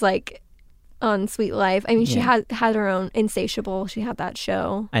she was like on Sweet Life. I mean, she had her own Insatiable. She had that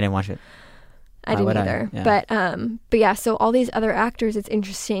show. I didn't watch it. I didn't either. But yeah, so all these other actors, it's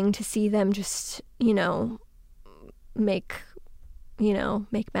interesting to see them just, make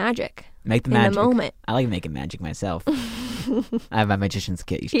magic. Make the magic. In the moment. I like making magic myself. I have my magician's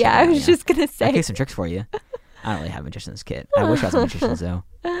kit. You should I was just going to say. I can some tricks for you. I don't really have a magician's kit. I wish I was a magician, though.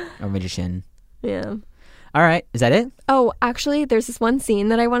 Or a magician. Yeah. All right. Is that it? Oh, actually, there's this one scene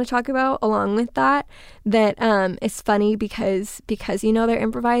that I want to talk about along with that is funny because they're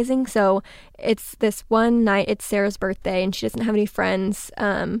improvising. So it's this one night, it's Sarah's birthday, and she doesn't have any friends.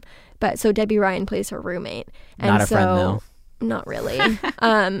 But so Debbie Ryan plays her roommate. And not a friend, though. Not really.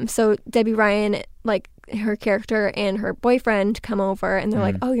 So Debbie Ryan, like her character and her boyfriend come over and they're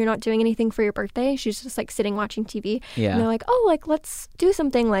like, oh, you're not doing anything for your birthday? She's just like sitting watching TV. Yeah. And they're like, oh, like let's do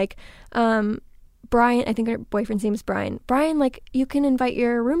something like... Brian, I think her boyfriend's name is Brian. Brian, like, you can invite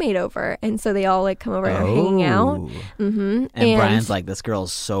your roommate over. And so they all, like, come over and are hanging out. Mm-hmm. And Brian's like, this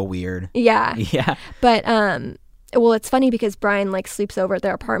girl's so weird. Yeah. Yeah. But, well, it's funny because Brian, like, sleeps over at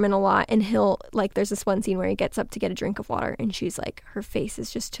their apartment a lot. And he'll, like, there's this one scene where he gets up to get a drink of water. And she's, like, her face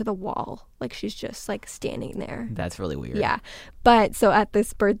is just to the wall. Like, she's just, like, standing there. That's really weird. Yeah. But, so at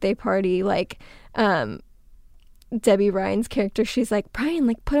this birthday party, like, Debbie Ryan's character, she's like, Brian,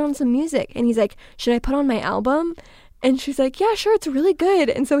 like, put on some music. And he's like, should I put on my album? And she's like, yeah, sure, it's really good.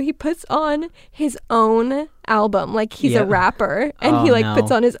 And so he puts on his own album. Like, he's a rapper. And he, like,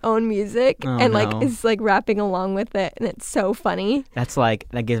 puts on his own music and, like, is, like, rapping along with it. And it's so funny. That's, like,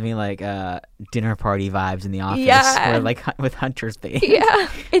 that gives me, like, dinner party vibes in the office. Yeah. Or, like, with Hunter's Bane. Yeah.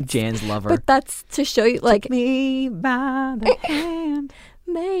 Jan's lover. But that's to show you, like... Took me by the hand.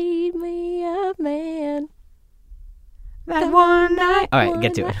 Made me a man. That one night. All right,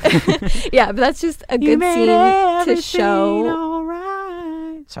 get to it. Yeah, but that's just a good scene to show. All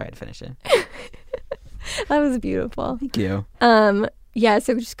right. Sorry, I had to finish it. That was beautiful. Thank you. Yeah,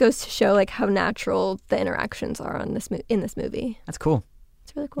 so it just goes to show like how natural the interactions are on this in this movie. That's cool.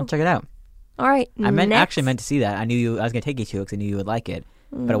 It's really cool. I'll check it out. All right. I actually meant to see that. I was going to take you to it because I knew you would like it,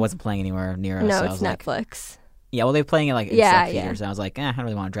 but it wasn't playing anywhere near us. No, so it's Netflix. Yeah, well, they're playing it like in select theaters, and I was like, I don't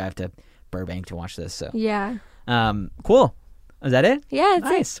really want to drive to Burbank to watch this. So yeah. Cool. Is that it? Yeah, it's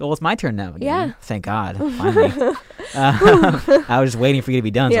nice. it. Well, it's my turn now. Again. Yeah. Thank God. Finally. I was just waiting for you to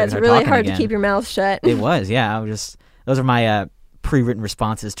be done. Yeah, so it's really hard to keep your mouth shut. It was. Yeah. Those are my pre-written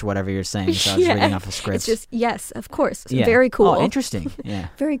responses to whatever you're saying. So I was reading off a script. It's just, yes, of course. Yeah. Very cool. Oh, interesting. Yeah.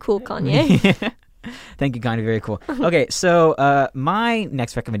 Very cool, Kanye. Thank you, Kanye. Very cool. Okay, so my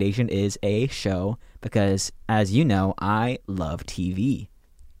next recommendation is a show because, as you know, I love TV.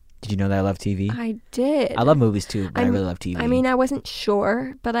 Did you know that I love TV? I did. I love movies too, but I really love TV. I mean, I wasn't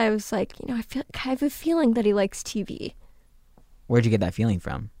sure, but I was like, I have a feeling that he likes TV. Where'd you get that feeling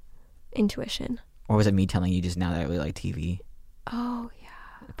from? Intuition. Or was it me telling you just now that I really like TV? Oh, yeah.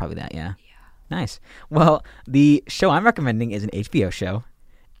 Probably that, yeah. Yeah. Nice. Well, the show I'm recommending is an HBO show.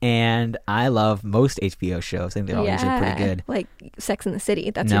 and I love most HBO shows. I think they're all usually pretty good. Like Sex and the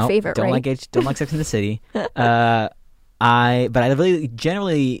City. That's your favorite, don't right? Don't like Sex and the City. But I really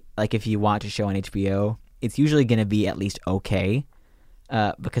generally like if you watch a show on HBO, it's usually going to be at least okay.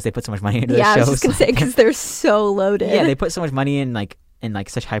 Because they put so much money into their shows. Yeah, I was just gonna say because they're so loaded. Yeah, they put so much money in like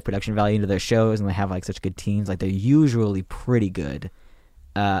such high production value into their shows, and they have like such good teams. Like they're usually pretty good.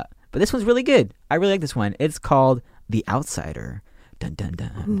 But this one's really good. I really like this one. It's called The Outsider. Dun dun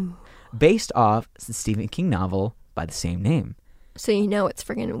dun. Ooh. Based off the Stephen King novel by the same name. So you know it's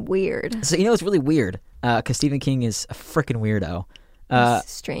friggin' weird. So you know it's really weird because Stephen King is a freaking weirdo.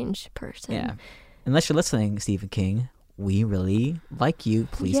 Strange person. Yeah. Unless you're listening, Stephen King. We really like you.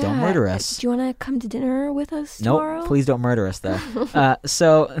 Please don't murder us. Do you want to come to dinner with us tomorrow? Nope. Please don't murder us, though.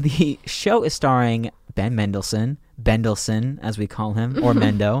 So the show is starring Ben Mendelsohn, as we call him, or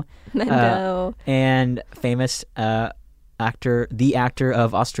Mendo. Mendo. And famous actor, the actor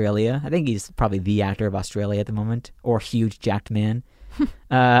of Australia. I think he's probably the actor of Australia at the moment, or huge jacked man.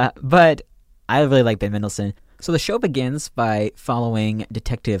 But I really like Ben Mendelsohn. So the show begins by following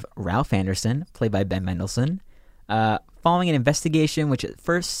Detective Ralph Anderson, played by Ben Mendelsohn, following an investigation which at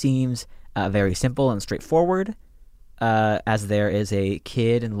first seems very simple and straightforward, as there is a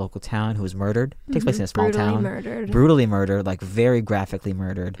kid in the local town who was murdered. It takes place in a small town. Brutally murdered, like very graphically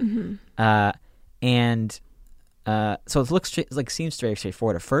murdered. So it looks seems very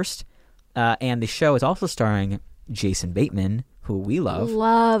straightforward at first. And the show is also starring Jason Bateman, who we love.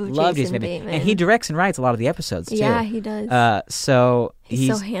 Love Jason Bateman. And he directs and writes a lot of the episodes, too. Yeah, he does. So he's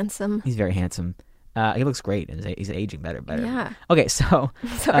so handsome. He's very handsome. He looks great. He's aging better. Yeah. Okay, so...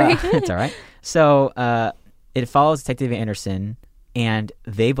 Sorry. It's all right. So it follows Detective Anderson, and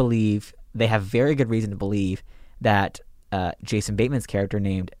they have very good reason to believe that Jason Bateman's character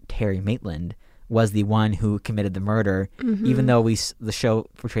named Terry Maitland was the one who committed the murder, even though the show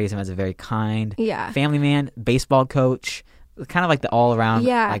portrays him as a very kind family man, baseball coach, kind of like the all-around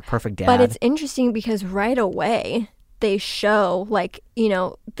like perfect dad. But it's interesting because right away... they show, like, you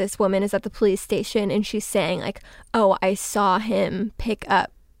know, this woman is at the police station and she's saying, like, oh, I saw him pick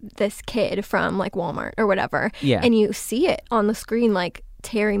up this kid from, like, Walmart or whatever. Yeah. And you see it on the screen, like,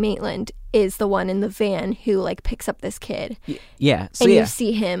 Terry Maitland is the one in the van who, like, picks up this kid. Yeah. So, and you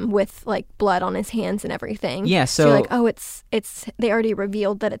see him with, like, blood on his hands and everything. Yeah, so you're like, oh, it's they already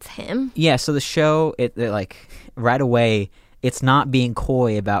revealed that it's him. Yeah, so the show, they're like, right away... it's not being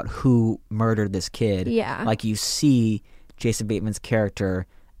coy about who murdered this kid. Yeah. Like, you see Jason Bateman's character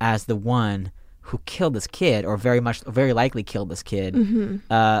as the one who killed this kid, or very likely killed this kid.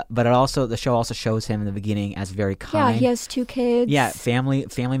 But the show also shows him in the beginning as very kind. Yeah, he has 2 kids. Yeah, family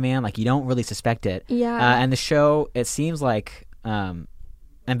man. Like, you don't really suspect it. Yeah. And the show, it seems like, and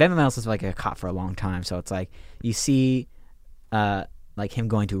Ben Mendelsohn's like a cop for a long time, so it's like you see. Like him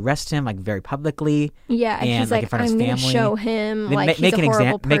going to arrest him, like very publicly. Yeah, and he's like, in front of his I'm family. Show him, like make he's a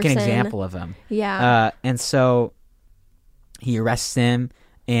horrible person. Make an example of him. Yeah. And so he arrests him,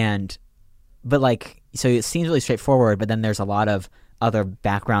 but so it seems really straightforward. But then there's a lot of other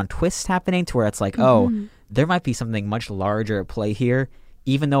background twists happening to where it's like, oh, there might be something much larger at play here.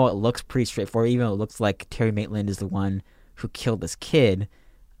 Even though it looks pretty straightforward, even though it looks like Terry Maitland is the one who killed this kid,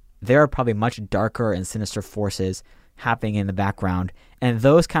 there are probably much darker and sinister forces happening in the background, and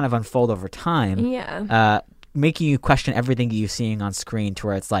those kind of unfold over time, making you question everything you're seeing on screen, to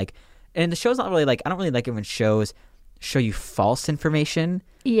where it's like, and the show's not really like, I don't really like it when shows show you false information,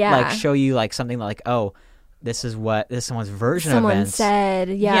 like show you like something like, oh, this is someone's version of events. Someone said,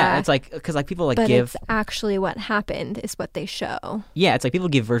 yeah, it's like, because like people like but give, it's actually what happened is what they show. Yeah, it's like people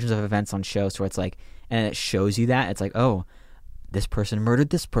give versions of events on shows where it's like, and it shows you that it's like, oh, this person murdered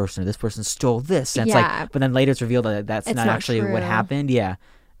this person, or this person stole this. And it's like, but then later it's revealed that that's not actually true. What happened. Yeah.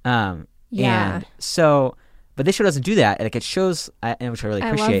 And so, but this show doesn't do that. Like, it shows, and which I really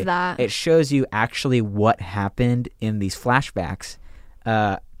appreciate. I love that. It shows you actually what happened in these flashbacks.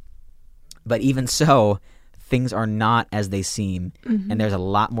 But even so, things are not as they seem, and there's a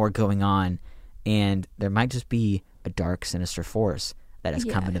lot more going on, and there might just be a dark, sinister force that has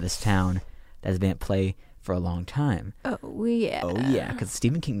come into this town that has been at play for a long time. Oh yeah, because it's a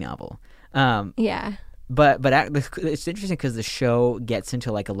Stephen King novel. Yeah, but it's interesting because the show gets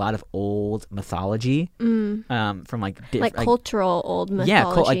into like a lot of old mythology, from like cultural old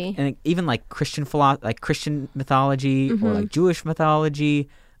mythology, and even like Christian mythology, or like Jewish mythology,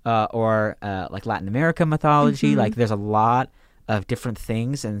 or like Latin American mythology. Like, there's a lot of different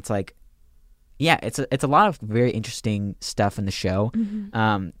things, and it's like, it's a lot of very interesting stuff in the show.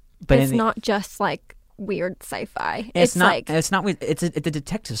 But it's not just like weird sci-fi. It's a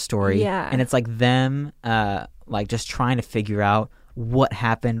detective story, and it's like them like just trying to figure out, what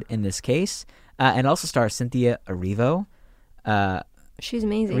happened in this case. And it also stars Cynthia Erivo. She's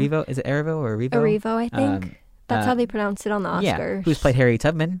amazing. Erivo, is it Erivo or Erivo? Erivo, I think. That's how they pronounce it on the Oscars. Yeah, who's played Harriet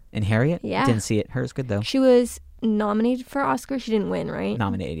Tubman in Harriet. Yeah. Didn't see it. Hers good, though. She was nominated for Oscar. She didn't win, right?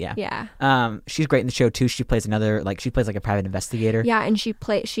 Nominated, yeah. Yeah. She's great in the show, too. She plays like a private investigator. Yeah, and she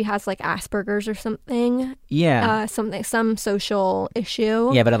has like Asperger's or something. Yeah. Some social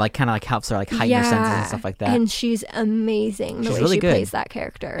issue. Yeah, but it like kind of like helps her like heighten her senses and stuff like that. And she's amazing the way really she good. plays that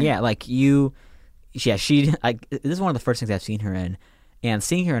character. Yeah, she like this is one of the first things I've seen her in. And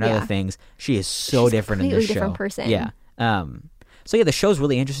seeing her in other things, she is so different in this show. Different person. Yeah. So yeah, the show's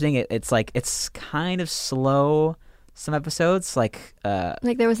really interesting. It's kind of slow. Some episodes like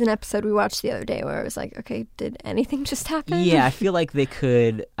there was an episode we watched the other day where I was like, okay, did anything just happen? Yeah, I feel like the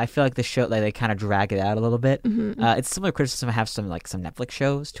show they kind of drag it out a little bit. Mm-hmm. It's similar criticism I have some Netflix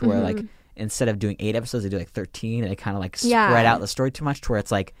shows to where like instead of doing 8 episodes, they do like 13, and they kind of like spread out the story too much to where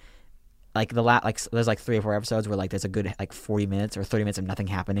it's like there's like 3 or 4 episodes where like there's a good like 40 minutes or 30 minutes of nothing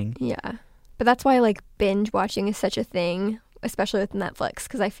happening. Yeah. But that's why like binge watching is such a thing, especially with Netflix,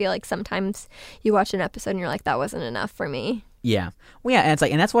 because I feel like sometimes you watch an episode and you're like, that wasn't enough for me. Yeah. Well, yeah, and it's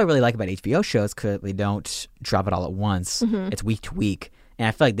like, and that's what I really like about HBO shows, because they don't drop it all at once. Mm-hmm. It's week to week. And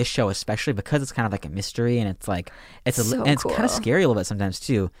I feel like this show, especially because it's kind of like a mystery, and it's like it's it's kind of scary a little bit sometimes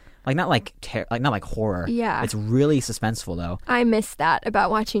too. Like not like horror. Yeah. It's really suspenseful though. I miss that about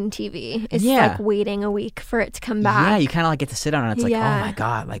watching TV. It's like waiting a week for it to come back. Yeah, you kind of like get to sit on it. It's like, oh my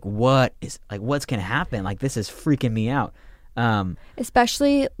God, like what's gonna happen? Like this is freaking me out.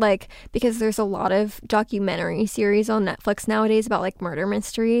 Especially like because there's a lot of documentary series on Netflix nowadays about like murder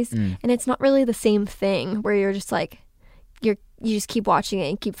mysteries, and it's not really the same thing where you're just like you just keep watching it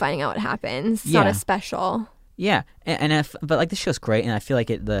and keep finding out what happens. It's not as special. Yeah, but like this show's great, and I feel like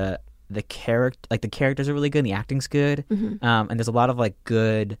the characters are really good, and the acting's good, and there's a lot of like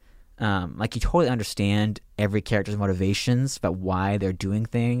good, like you totally understand every character's motivations about why they're doing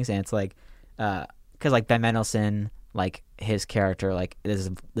things, and it's like, because like Ben Mendelsohn, like his character, like there's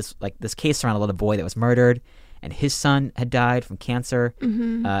this case around a little boy that was murdered, and his son had died from cancer,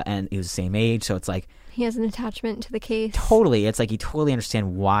 and he was the same age, so it's like. He has an attachment to the case. Totally. It's like you totally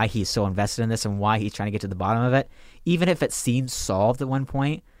understand why he's so invested in this and why he's trying to get to the bottom of it. Even if it seems solved at one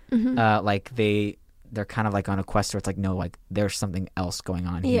point, like they're kind of like on a quest where it's like, no, like there's something else going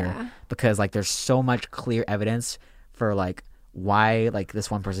on here. Yeah. Because like there's so much clear evidence for like why like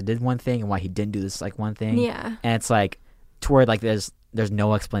this one person did one thing and why he didn't do this like one thing. Yeah. And it's like to where like there's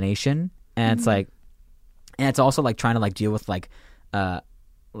no explanation. And it's like, and it's also like trying to like deal with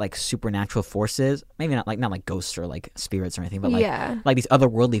like supernatural forces, maybe not like ghosts or like spirits or anything, but like these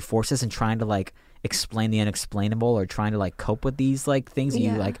otherworldly forces, and trying to like explain the unexplainable, or trying to like cope with these like things that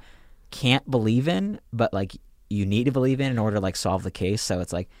you like can't believe in, but like you need to believe in order to like solve the case. So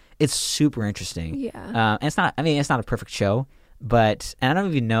it's like it's super interesting. Yeah. And it's not a perfect show, but and I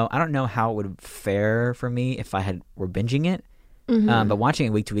don't know how it would fare for me if I were binging it. But watching it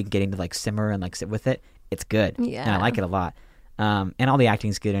week to week, getting to like simmer and like sit with it, it's good. Yeah. And I like it a lot. And all the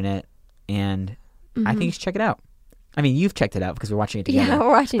acting's good in it, and I think you should check it out. I mean, you've checked it out because we're watching it together. Yeah,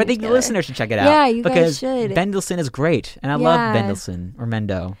 we're watching it together. But the listener should check it out. Yeah, you because guys should. Mendelsohn is great, and I love Mendelsohn or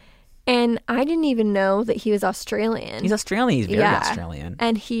Mendo. And I didn't even know that he was Australian. He's Australian. He's very Australian.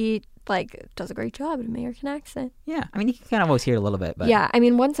 And he like does a great job at American accent. Yeah, I mean, you can kind of always hear it a little bit. But yeah, I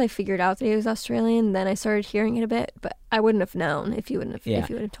mean, once I figured out that he was Australian, then I started hearing it a bit. But I wouldn't have known if you wouldn't have. If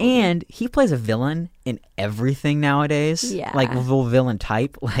you would have told me. And he plays a villain in everything nowadays. Yeah, like full villain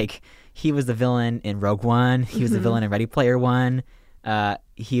type. Like he was the villain in Rogue One. He was the villain in Ready Player One.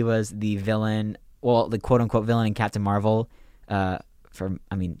 He was the villain, well, the quote unquote villain in Captain Marvel. No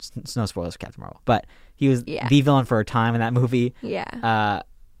spoilers for Captain Marvel, but he was the villain for a time in that movie. Yeah.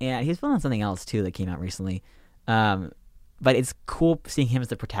 And he's villain in something else too that came out recently. But it's cool seeing him as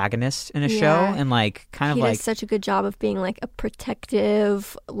the protagonist in a show, and like kind of he like does such a good job of being like a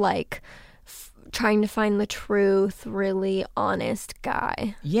protective, like trying to find the truth, really honest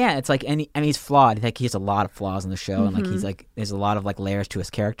guy. Yeah, it's like, and he's flawed. Like he has a lot of flaws in the show, and like he's like there's a lot of like layers to his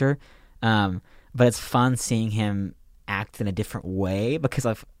character. But it's fun seeing him act in a different way because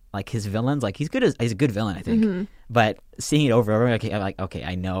of like his villains. Like he's a good villain, I think. But seeing it over and over, I'm like, okay,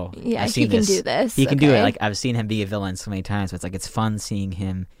 I know. Yeah, I've seen he can do this. He can do it. Like I've seen him be a villain so many times. So it's like it's fun seeing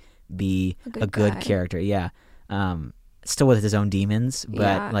him be a good character. Yeah. Still with his own demons,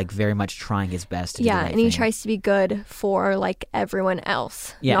 but like very much trying his best to do the right and he thing. tries to be good for like everyone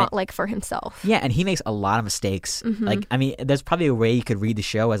else, not like for himself. Yeah, and he makes a lot of mistakes. Like, I mean, there's probably a way you could read the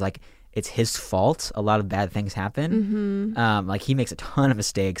show as like it's his fault. A lot of bad things happen. Like he makes a ton of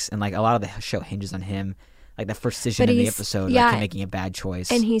mistakes, and like a lot of the show hinges on him like the first decision But in the he's- episode, yeah. like him making a bad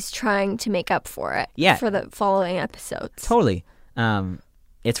choice. And he's trying to make up for it. Yeah. For the following episodes. Totally.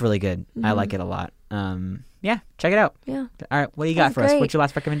 It's really good. I like it a lot. Yeah, check it out. Yeah. All right, what do you got That's for us? great. What's your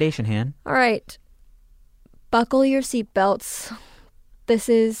last recommendation, Han? All right. Buckle your seatbelts. This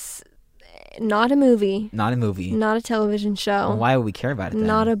is not a movie. Not a movie. Not a television show. Well, why would we care about it then?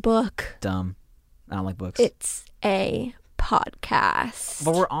 Not a book. Dumb. I don't like books. It's a podcast.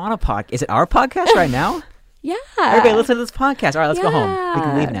 But we're on a podcast. Is it our podcast right now? Yeah. Everybody listen to this podcast. All right, let's go home. We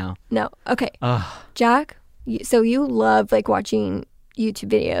can leave now. No. Okay. Ugh. Jack, so you love like watching YouTube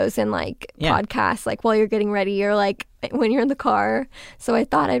videos and like podcasts like while you're getting ready or like when you're in the car. So I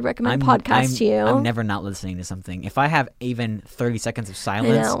thought I'd recommend podcasts to you. I'm never not listening to something. If I have even 30 seconds of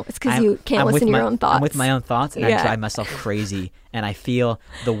silence, I know. It's because you can't listen to your own thoughts. I'm with my own thoughts and I drive myself crazy and I feel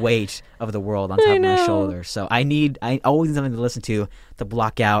the weight of the world on top of my shoulders. So I always need something to listen to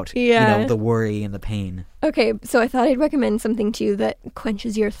block out the worry and the pain. Okay, so I thought I'd recommend something to you that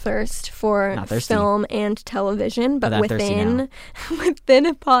quenches your thirst for film and television, but within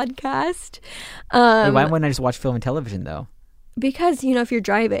a podcast. Wait, why wouldn't I just watch film and television though? Because, if you're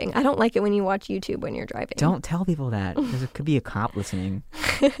driving. I don't like it when you watch YouTube when you're driving. Don't tell people that, because there could be a cop listening.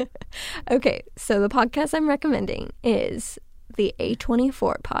 Okay, so the podcast I'm recommending is the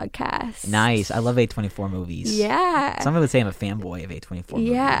A24 podcast. Nice. I love A24 movies. Yeah. Some would say I'm a fanboy of A24 movies.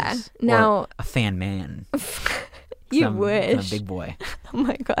 Yeah. Now, or a fan man. You wish. I'm a big boy. Oh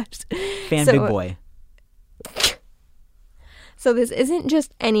my gosh. Big boy. So this isn't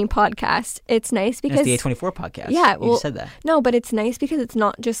just any podcast. It's nice because... It's the A24 podcast. Yeah. You just said that. No, but it's nice because it's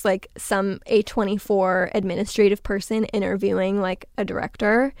not just like some A24 administrative person interviewing like a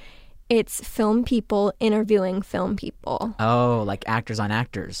director. It's film people interviewing film people. Oh, like actors on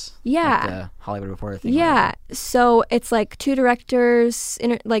actors. Yeah. Like the Hollywood Reporter thing. Yeah. So it's like two directors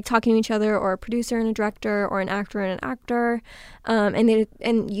like talking to each other, or a producer and a director, or an actor and an actor.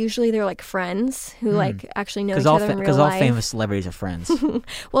 And usually they're like friends who like actually know each other in real life. Because all famous celebrities are friends.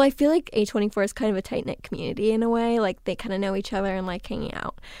 Well, I feel like A24 is kind of a tight-knit community in a way. Like they kind of know each other and like hanging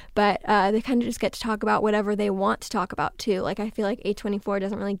out. But they kind of just get to talk about whatever they want to talk about too. Like I feel like A24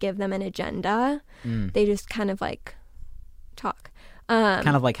 doesn't really give them an agenda. They just kind of like talk.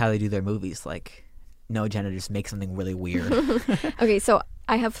 Kind of like how they do their movies. Like no agenda, just make something really weird. Okay, so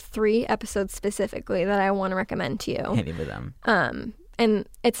I have 3 episodes specifically that I want to recommend to you. Hit me with them. And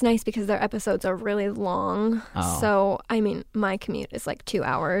it's nice because their episodes are really long. Oh. So, I mean, my commute is like 2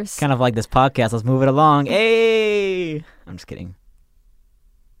 hours. Kind of like this podcast. Let's move it along. Hey! I'm just kidding.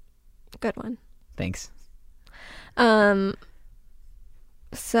 Good one. Thanks.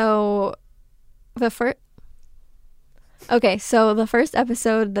 So the first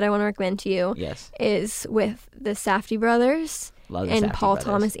episode that I want to recommend to you is with the Safdie brothers and Paul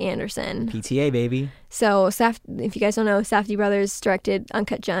Thomas Anderson. PTA, baby. So if you guys don't know, Safdie brothers directed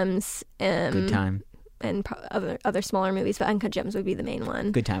Uncut Gems. Good Time. And other smaller movies, but Uncut Gems would be the main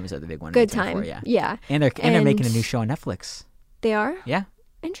one. Good Time is the big one. Good Time, yeah. And they're making a new show on Netflix. They are? Yeah.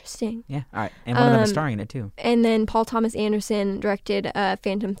 Interesting. Yeah, all right. And one of them is starring in it, too. And then Paul Thomas Anderson directed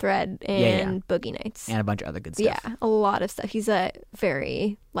Phantom Thread and Boogie Nights. And a bunch of other good stuff. Yeah, a lot of stuff. He's a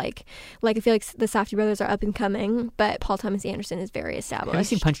very, I feel like the Safdie brothers are up and coming, but Paul Thomas Anderson is very established. Have you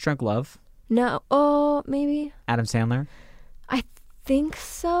seen Punch Drunk Love? No. Oh, maybe. Adam Sandler? I think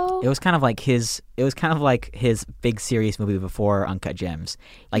so. It was kind of like his big serious movie before Uncut Gems.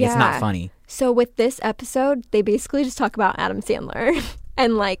 It's not funny. So with this episode, they basically just talk about Adam Sandler.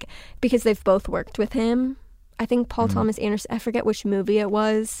 And because they've both worked with him, I think Paul Thomas Anderson, I forget which movie it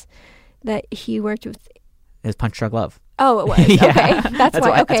was that he worked with. It was Punch Drunk Love. Oh, it was. Okay. That's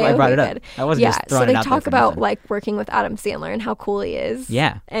why I brought it up. I wasn't just throwing it out there. So they talk about working with Adam Sandler and how cool he is.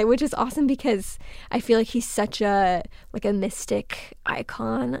 Yeah. Which is awesome because I feel like he's such a mystic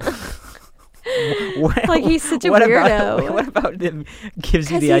icon. He's such a weirdo. What about him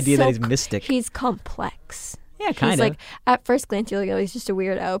gives you the idea that he's mystic? He's complex. Yeah, kind of. At first glance, you're like, oh, he's just a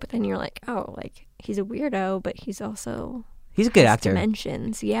weirdo. But then you're like, oh, he's a weirdo, but he's also... He's a good actor.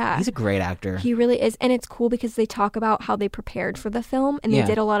 Dimensions, yeah. He's a great actor. He really is. And it's cool because they talk about how they prepared for the film. And they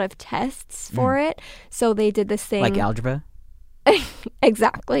did a lot of tests for it. So they did this thing... Like algebra?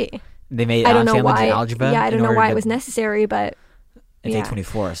 Exactly. They made Adam Sandler do algebra? Yeah, I don't know why it was necessary, but... It's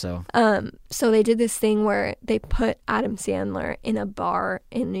A24, so... So they did this thing where they put Adam Sandler in a bar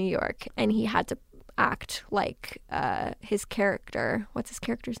in New York. And he had to act like his character. What's his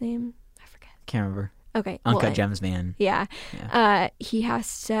character's name? I forget. Can't remember. Okay. Uncut Gems man. Yeah. He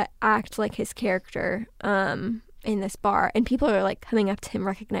has to act like his character in this bar, and people are coming up to him,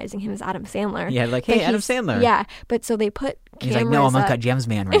 recognizing him as Adam Sandler. Yeah, hey, Adam Sandler. Yeah, but so they put cameras. He's like, no, I'm Uncut Gems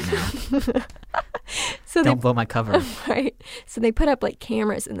man right now. So don't blow my cover. Right. So they put up like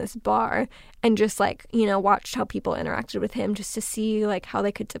cameras in this bar and just like, watched how people interacted with him just to see like how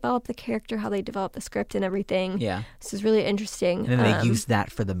they could develop the character, how they developed the script and everything. Yeah. This is really interesting. And then they used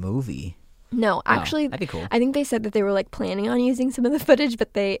that for the movie. No, actually, that'd be cool. I think they said that they were like planning on using some of the footage,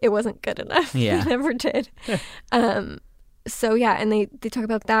 but it wasn't good enough. Yeah. They never did. So yeah, and they talk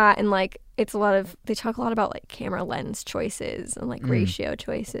about that, and like they talk a lot about like camera lens choices and like ratio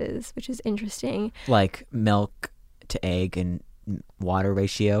choices, which is interesting. Like milk to egg and water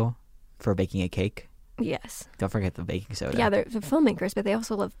ratio for baking a cake. Yes. Don't forget the baking soda. Yeah, they're filmmakers, but they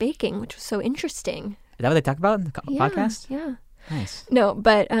also love baking, which was so interesting. Is that what they talk about in the podcast? Yeah. Nice. No,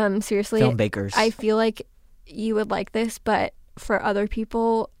 but seriously, film bakers. I feel like you would like this, but for other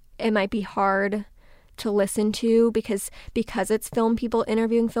people, it might be hard to listen to because it's film people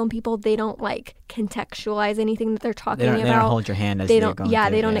interviewing film people. They don't like contextualize anything that they're talking about. They don't hold your hand as they're going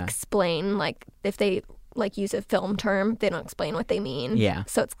through. They don't explain, like if they like use a film term, they don't explain what they mean. Yeah.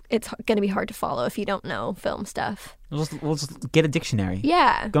 So it's going to be hard to follow if you don't know film stuff. We'll just get a dictionary.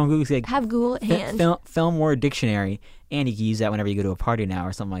 Yeah. Go on Google. Like, have Google at hand. Film word dictionary, and you can use that whenever you go to a party now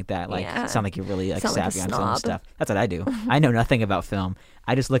or something like that. Like, sound like you're really like savvy on film stuff. That's what I do. I know nothing about film.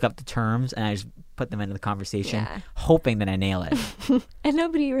 I just look up the terms and I just put them into the conversation, hoping that I nail it. And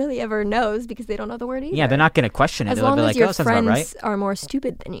nobody really ever knows because they don't know the word either. Yeah, they're not going to question it. As They'll long be as like, your sounds about right. friends are more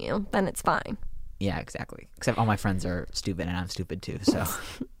stupid than you, then it's fine. Yeah, exactly. Except all my friends are stupid and I'm stupid too. So,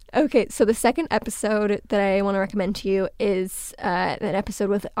 okay. So the second episode that I want to recommend to you is an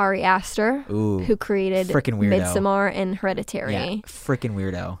episode with Ari Aster, who created Midsommar and Hereditary. Yeah, freaking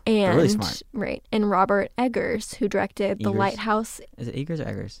weirdo. And really smart. Right. And Robert Eggers, who directed The Lighthouse. Is it Eggers or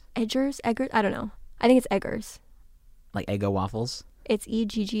Eggers? Eggers? I don't know. I think it's Eggers. Like Eggo waffles? It's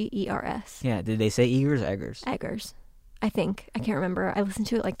Eggers. Yeah. Did they say Eggers or Eggers? Eggers. I think. I can't remember. I listened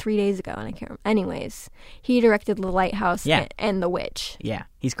to it like 3 days ago and I can't remember. Anyways, he directed The Lighthouse and The Witch. Yeah,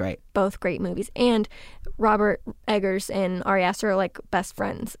 he's great. Both great movies. And Robert Eggers and Ari Aster are like best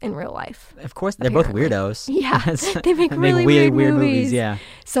friends in real life. Of course, they're both weirdos. Yeah, they make really weird movies. Yeah.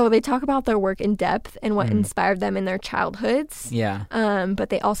 So they talk about their work in depth and what inspired them in their childhoods. Yeah.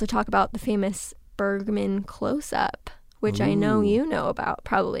 But they also talk about the famous Bergman close-up, which I know you know about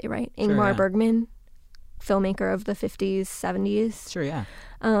probably, right? Sure, Ingmar Bergman. Filmmaker of the 50s, 70s. Sure, yeah.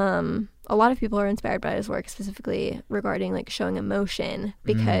 A lot of people are inspired by his work, specifically regarding like showing emotion,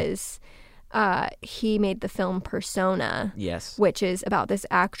 because he made the film Persona, which is about this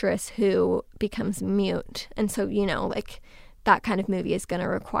actress who becomes mute. And so, like that kind of movie is going to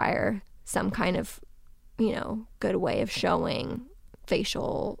require some kind of, good way of showing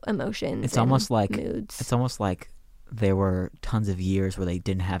facial emotions. It's almost like moods. It's almost like there were tons of years where they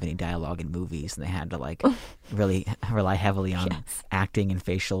didn't have any dialogue in movies and they had to like really rely heavily on acting and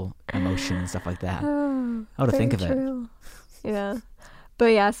facial emotion and stuff like that. How to think of it. Yeah.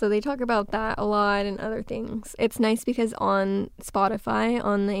 But yeah, so they talk about that a lot and other things. It's nice because on Spotify,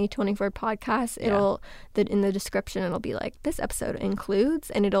 on the A24 podcast, in the description, it'll be like, this episode includes,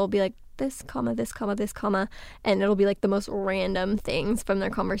 and it'll be like, this, comma, this, comma, this, comma, and it'll be like the most random things from their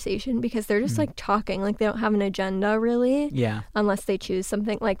conversation because they're just like talking, like they don't have an agenda really. Yeah. Unless they choose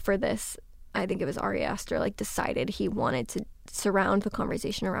something. Like for this, I think it was Ari Aster, like decided he wanted to surround the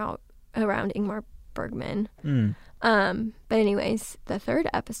conversation around Ingmar Bergman. But anyways, the third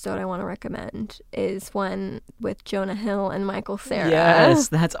episode I want to recommend is one with Jonah Hill and Michael Cera. Yes,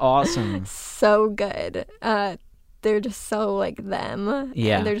 that's awesome. So good. They're just so like them.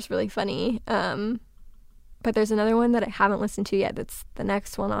 Yeah. And they're just really funny. But there's another one that I haven't listened to yet. That's the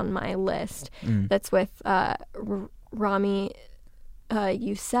next one on my list. That's with Rami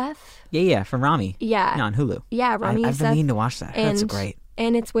Youssef. Yeah, from Rami. Yeah. On Hulu. Yeah, Rami Youssef. I've been meaning to watch that. That's great.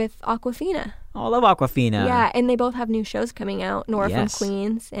 And it's with Awkwafina. Oh, I love Awkwafina. Yeah, and they both have new shows coming out. Nora from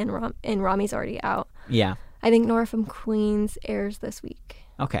Queens and Rami's already out. Yeah. I think Nora from Queens airs this week.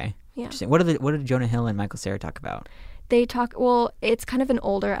 Okay. Yeah. Interesting. What did Jonah Hill and Michael Cera talk about? They talk, well, it's kind of an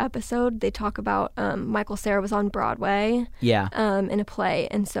older episode. They talk about Michael Cera was on Broadway. Yeah. In a play,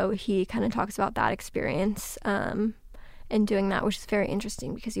 and so he kind of talks about that experience and doing that, which is very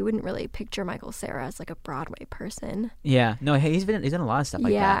interesting because you wouldn't really picture Michael Cera as like a Broadway person. Yeah. No, he's done a lot of stuff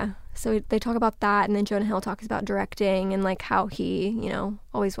like that. Yeah. So they talk about that, and then Jonah Hill talks about directing and like how he,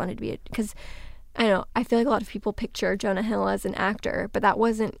 always wanted to be because I know, I feel like a lot of people picture Jonah Hill as an actor, but that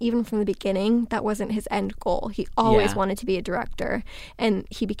wasn't, even from the beginning, that wasn't his end goal. He always wanted to be a director, and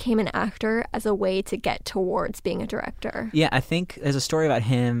he became an actor as a way to get towards being a director. Yeah, I think there's a story about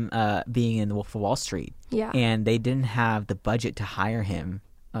him being in The Wolf of Wall Street. Yeah. And they didn't have the budget to hire him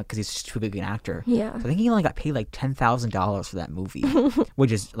because he's too big an actor. Yeah. So I think he only got paid like $10,000 for that movie,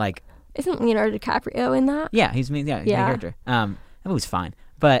 which is like Isn't Leonardo DiCaprio in that? Yeah, he's the main character. That movie's fine,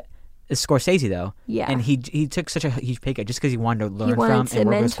 but it's Scorsese though. Yeah, and he took such a huge pay cut just because he wanted to learn from and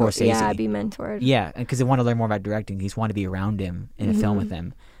work with Scorsese. Yeah, be mentored. Yeah, because he wanted to learn more about directing. He just wanted to be around him in a film with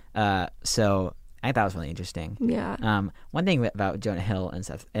him. So I thought it was really interesting. Yeah. One thing about Jonah Hill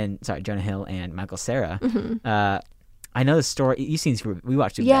and Michael Cera. I know the story. You've seen we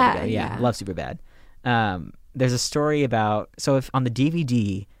watched Superbad together. Yeah, love Superbad. There's a story about if on the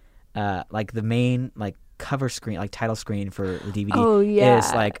DVD, like the main like cover screen, like title screen for the DVD,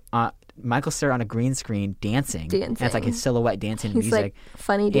 is like Michael Cera on a green screen dancing. And it's like his silhouette dancing. He's music. Like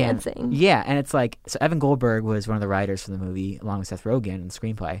funny dancing. Yeah, and it's like Evan Goldberg was one of the writers for the movie along with Seth Rogen in the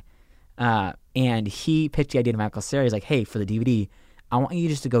screenplay, and he pitched the idea to Michael Cera. He's like, "Hey, for the DVD, I want you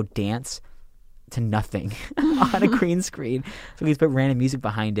just to go dance to nothing on a green screen." So he's put random music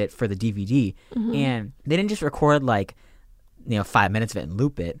behind it for the DVD, and they didn't just record 5 minutes of it and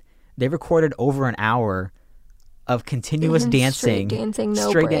loop it. They recorded over an hour of continuous dancing,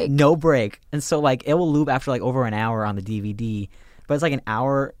 no break. And so it will loop after over an hour on the DVD, but it's like an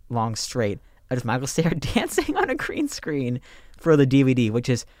hour long straight of just Michael Cera dancing on a green screen for the DVD, which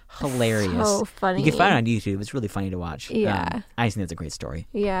is hilarious. So funny. You can find it on YouTube. It's really funny to watch. Yeah. I just think it's a great story.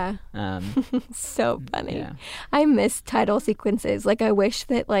 Yeah. So funny. Yeah. I miss title sequences. I wish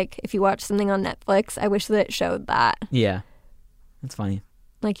that if you watch something on Netflix, I wish that it showed that. Yeah. That's funny.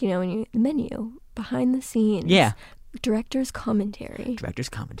 When the menu, behind the scenes. Yeah. Director's commentary.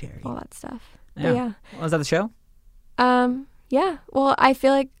 All that stuff. Yeah. Yeah. Well, is that the show? Yeah. Well, I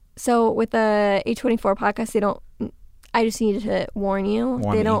feel like with the A24 podcast, I just needed to warn you.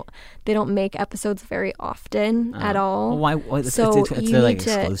 They don't make episodes very often at all. Well, why? It's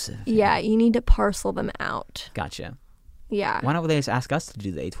exclusive. Yeah, you need to parcel them out. Gotcha. Yeah. Why don't they just ask us to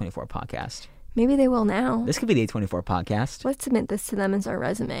do the A24 podcast? Maybe they will now. This could be the A24 podcast. Let's submit this to them as our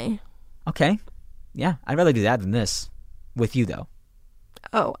resume. Okay. Yeah, I'd rather do that than this. With you, though.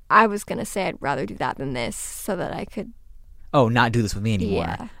 Oh, I was going to say I'd rather do that than this so that I could... Oh, not do this with me anymore.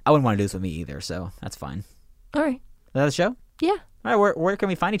 Yeah. I wouldn't want to do this with me either, so that's fine. All right. Is that the show? Yeah. All right, where can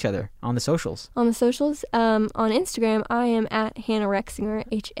we find each other? On the socials? On the socials? On Instagram, I am at Hannah Rexinger,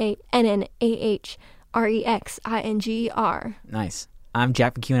 HANNAHREXINGER. Nice. I'm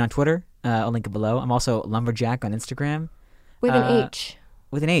Jack McEwen on Twitter. I'll link it below. I'm also Lumberjack on Instagram. With an H.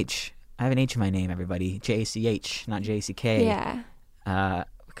 With an H. I have an H in my name, everybody. JACH, not JCK. Yeah.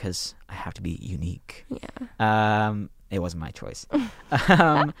 Because I have to be unique. Yeah. It wasn't my choice.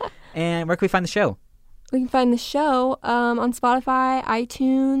 And where can we find the show? We can find the show on Spotify,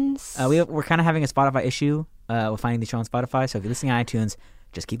 iTunes. We're kind of having a Spotify issue with finding the show on Spotify. So if you're listening on iTunes,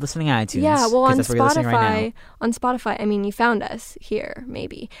 just keep listening on iTunes. Yeah, well, on Spotify, right on Spotify, I mean, you found us here,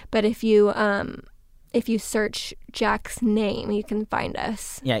 maybe. But if you search Jack's name, you can find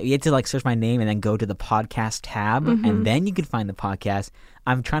us. Yeah, you have to search my name and then go to the podcast tab, and then you can find the podcast.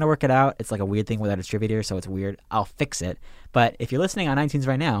 I'm trying to work it out. It's a weird thing with our distributor, so it's weird. I'll fix it. But if you're listening on iTunes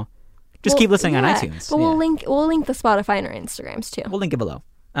right now, just keep listening on iTunes. But we'll link the Spotify and our Instagrams too. We'll link it below.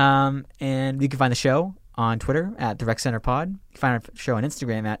 And you can find the show on Twitter at The Rec Center Pod. You can find our show on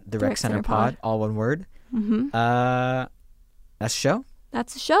Instagram at The Rec Center Pod, all one word. That's the show?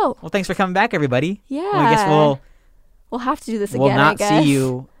 That's the show. Well, thanks for coming back, everybody. Yeah. Well, I guess we'll have to do this again, We'll not I guess. see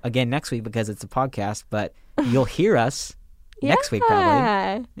you again next week because it's a podcast, but you'll hear us next week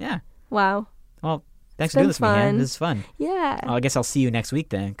probably. Yeah. Wow. Well, thanks for doing this with me, Hannah. This is fun. Yeah. Well, I guess I'll see you next week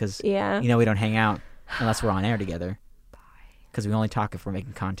then because we don't hang out unless we're on air together. Bye. Because we only talk if we're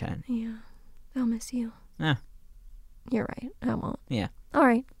making content. Yeah. I'll miss you. Yeah. You're right. I won't. Yeah. All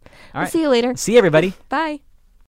right. All right. See you later. See you, everybody. Bye.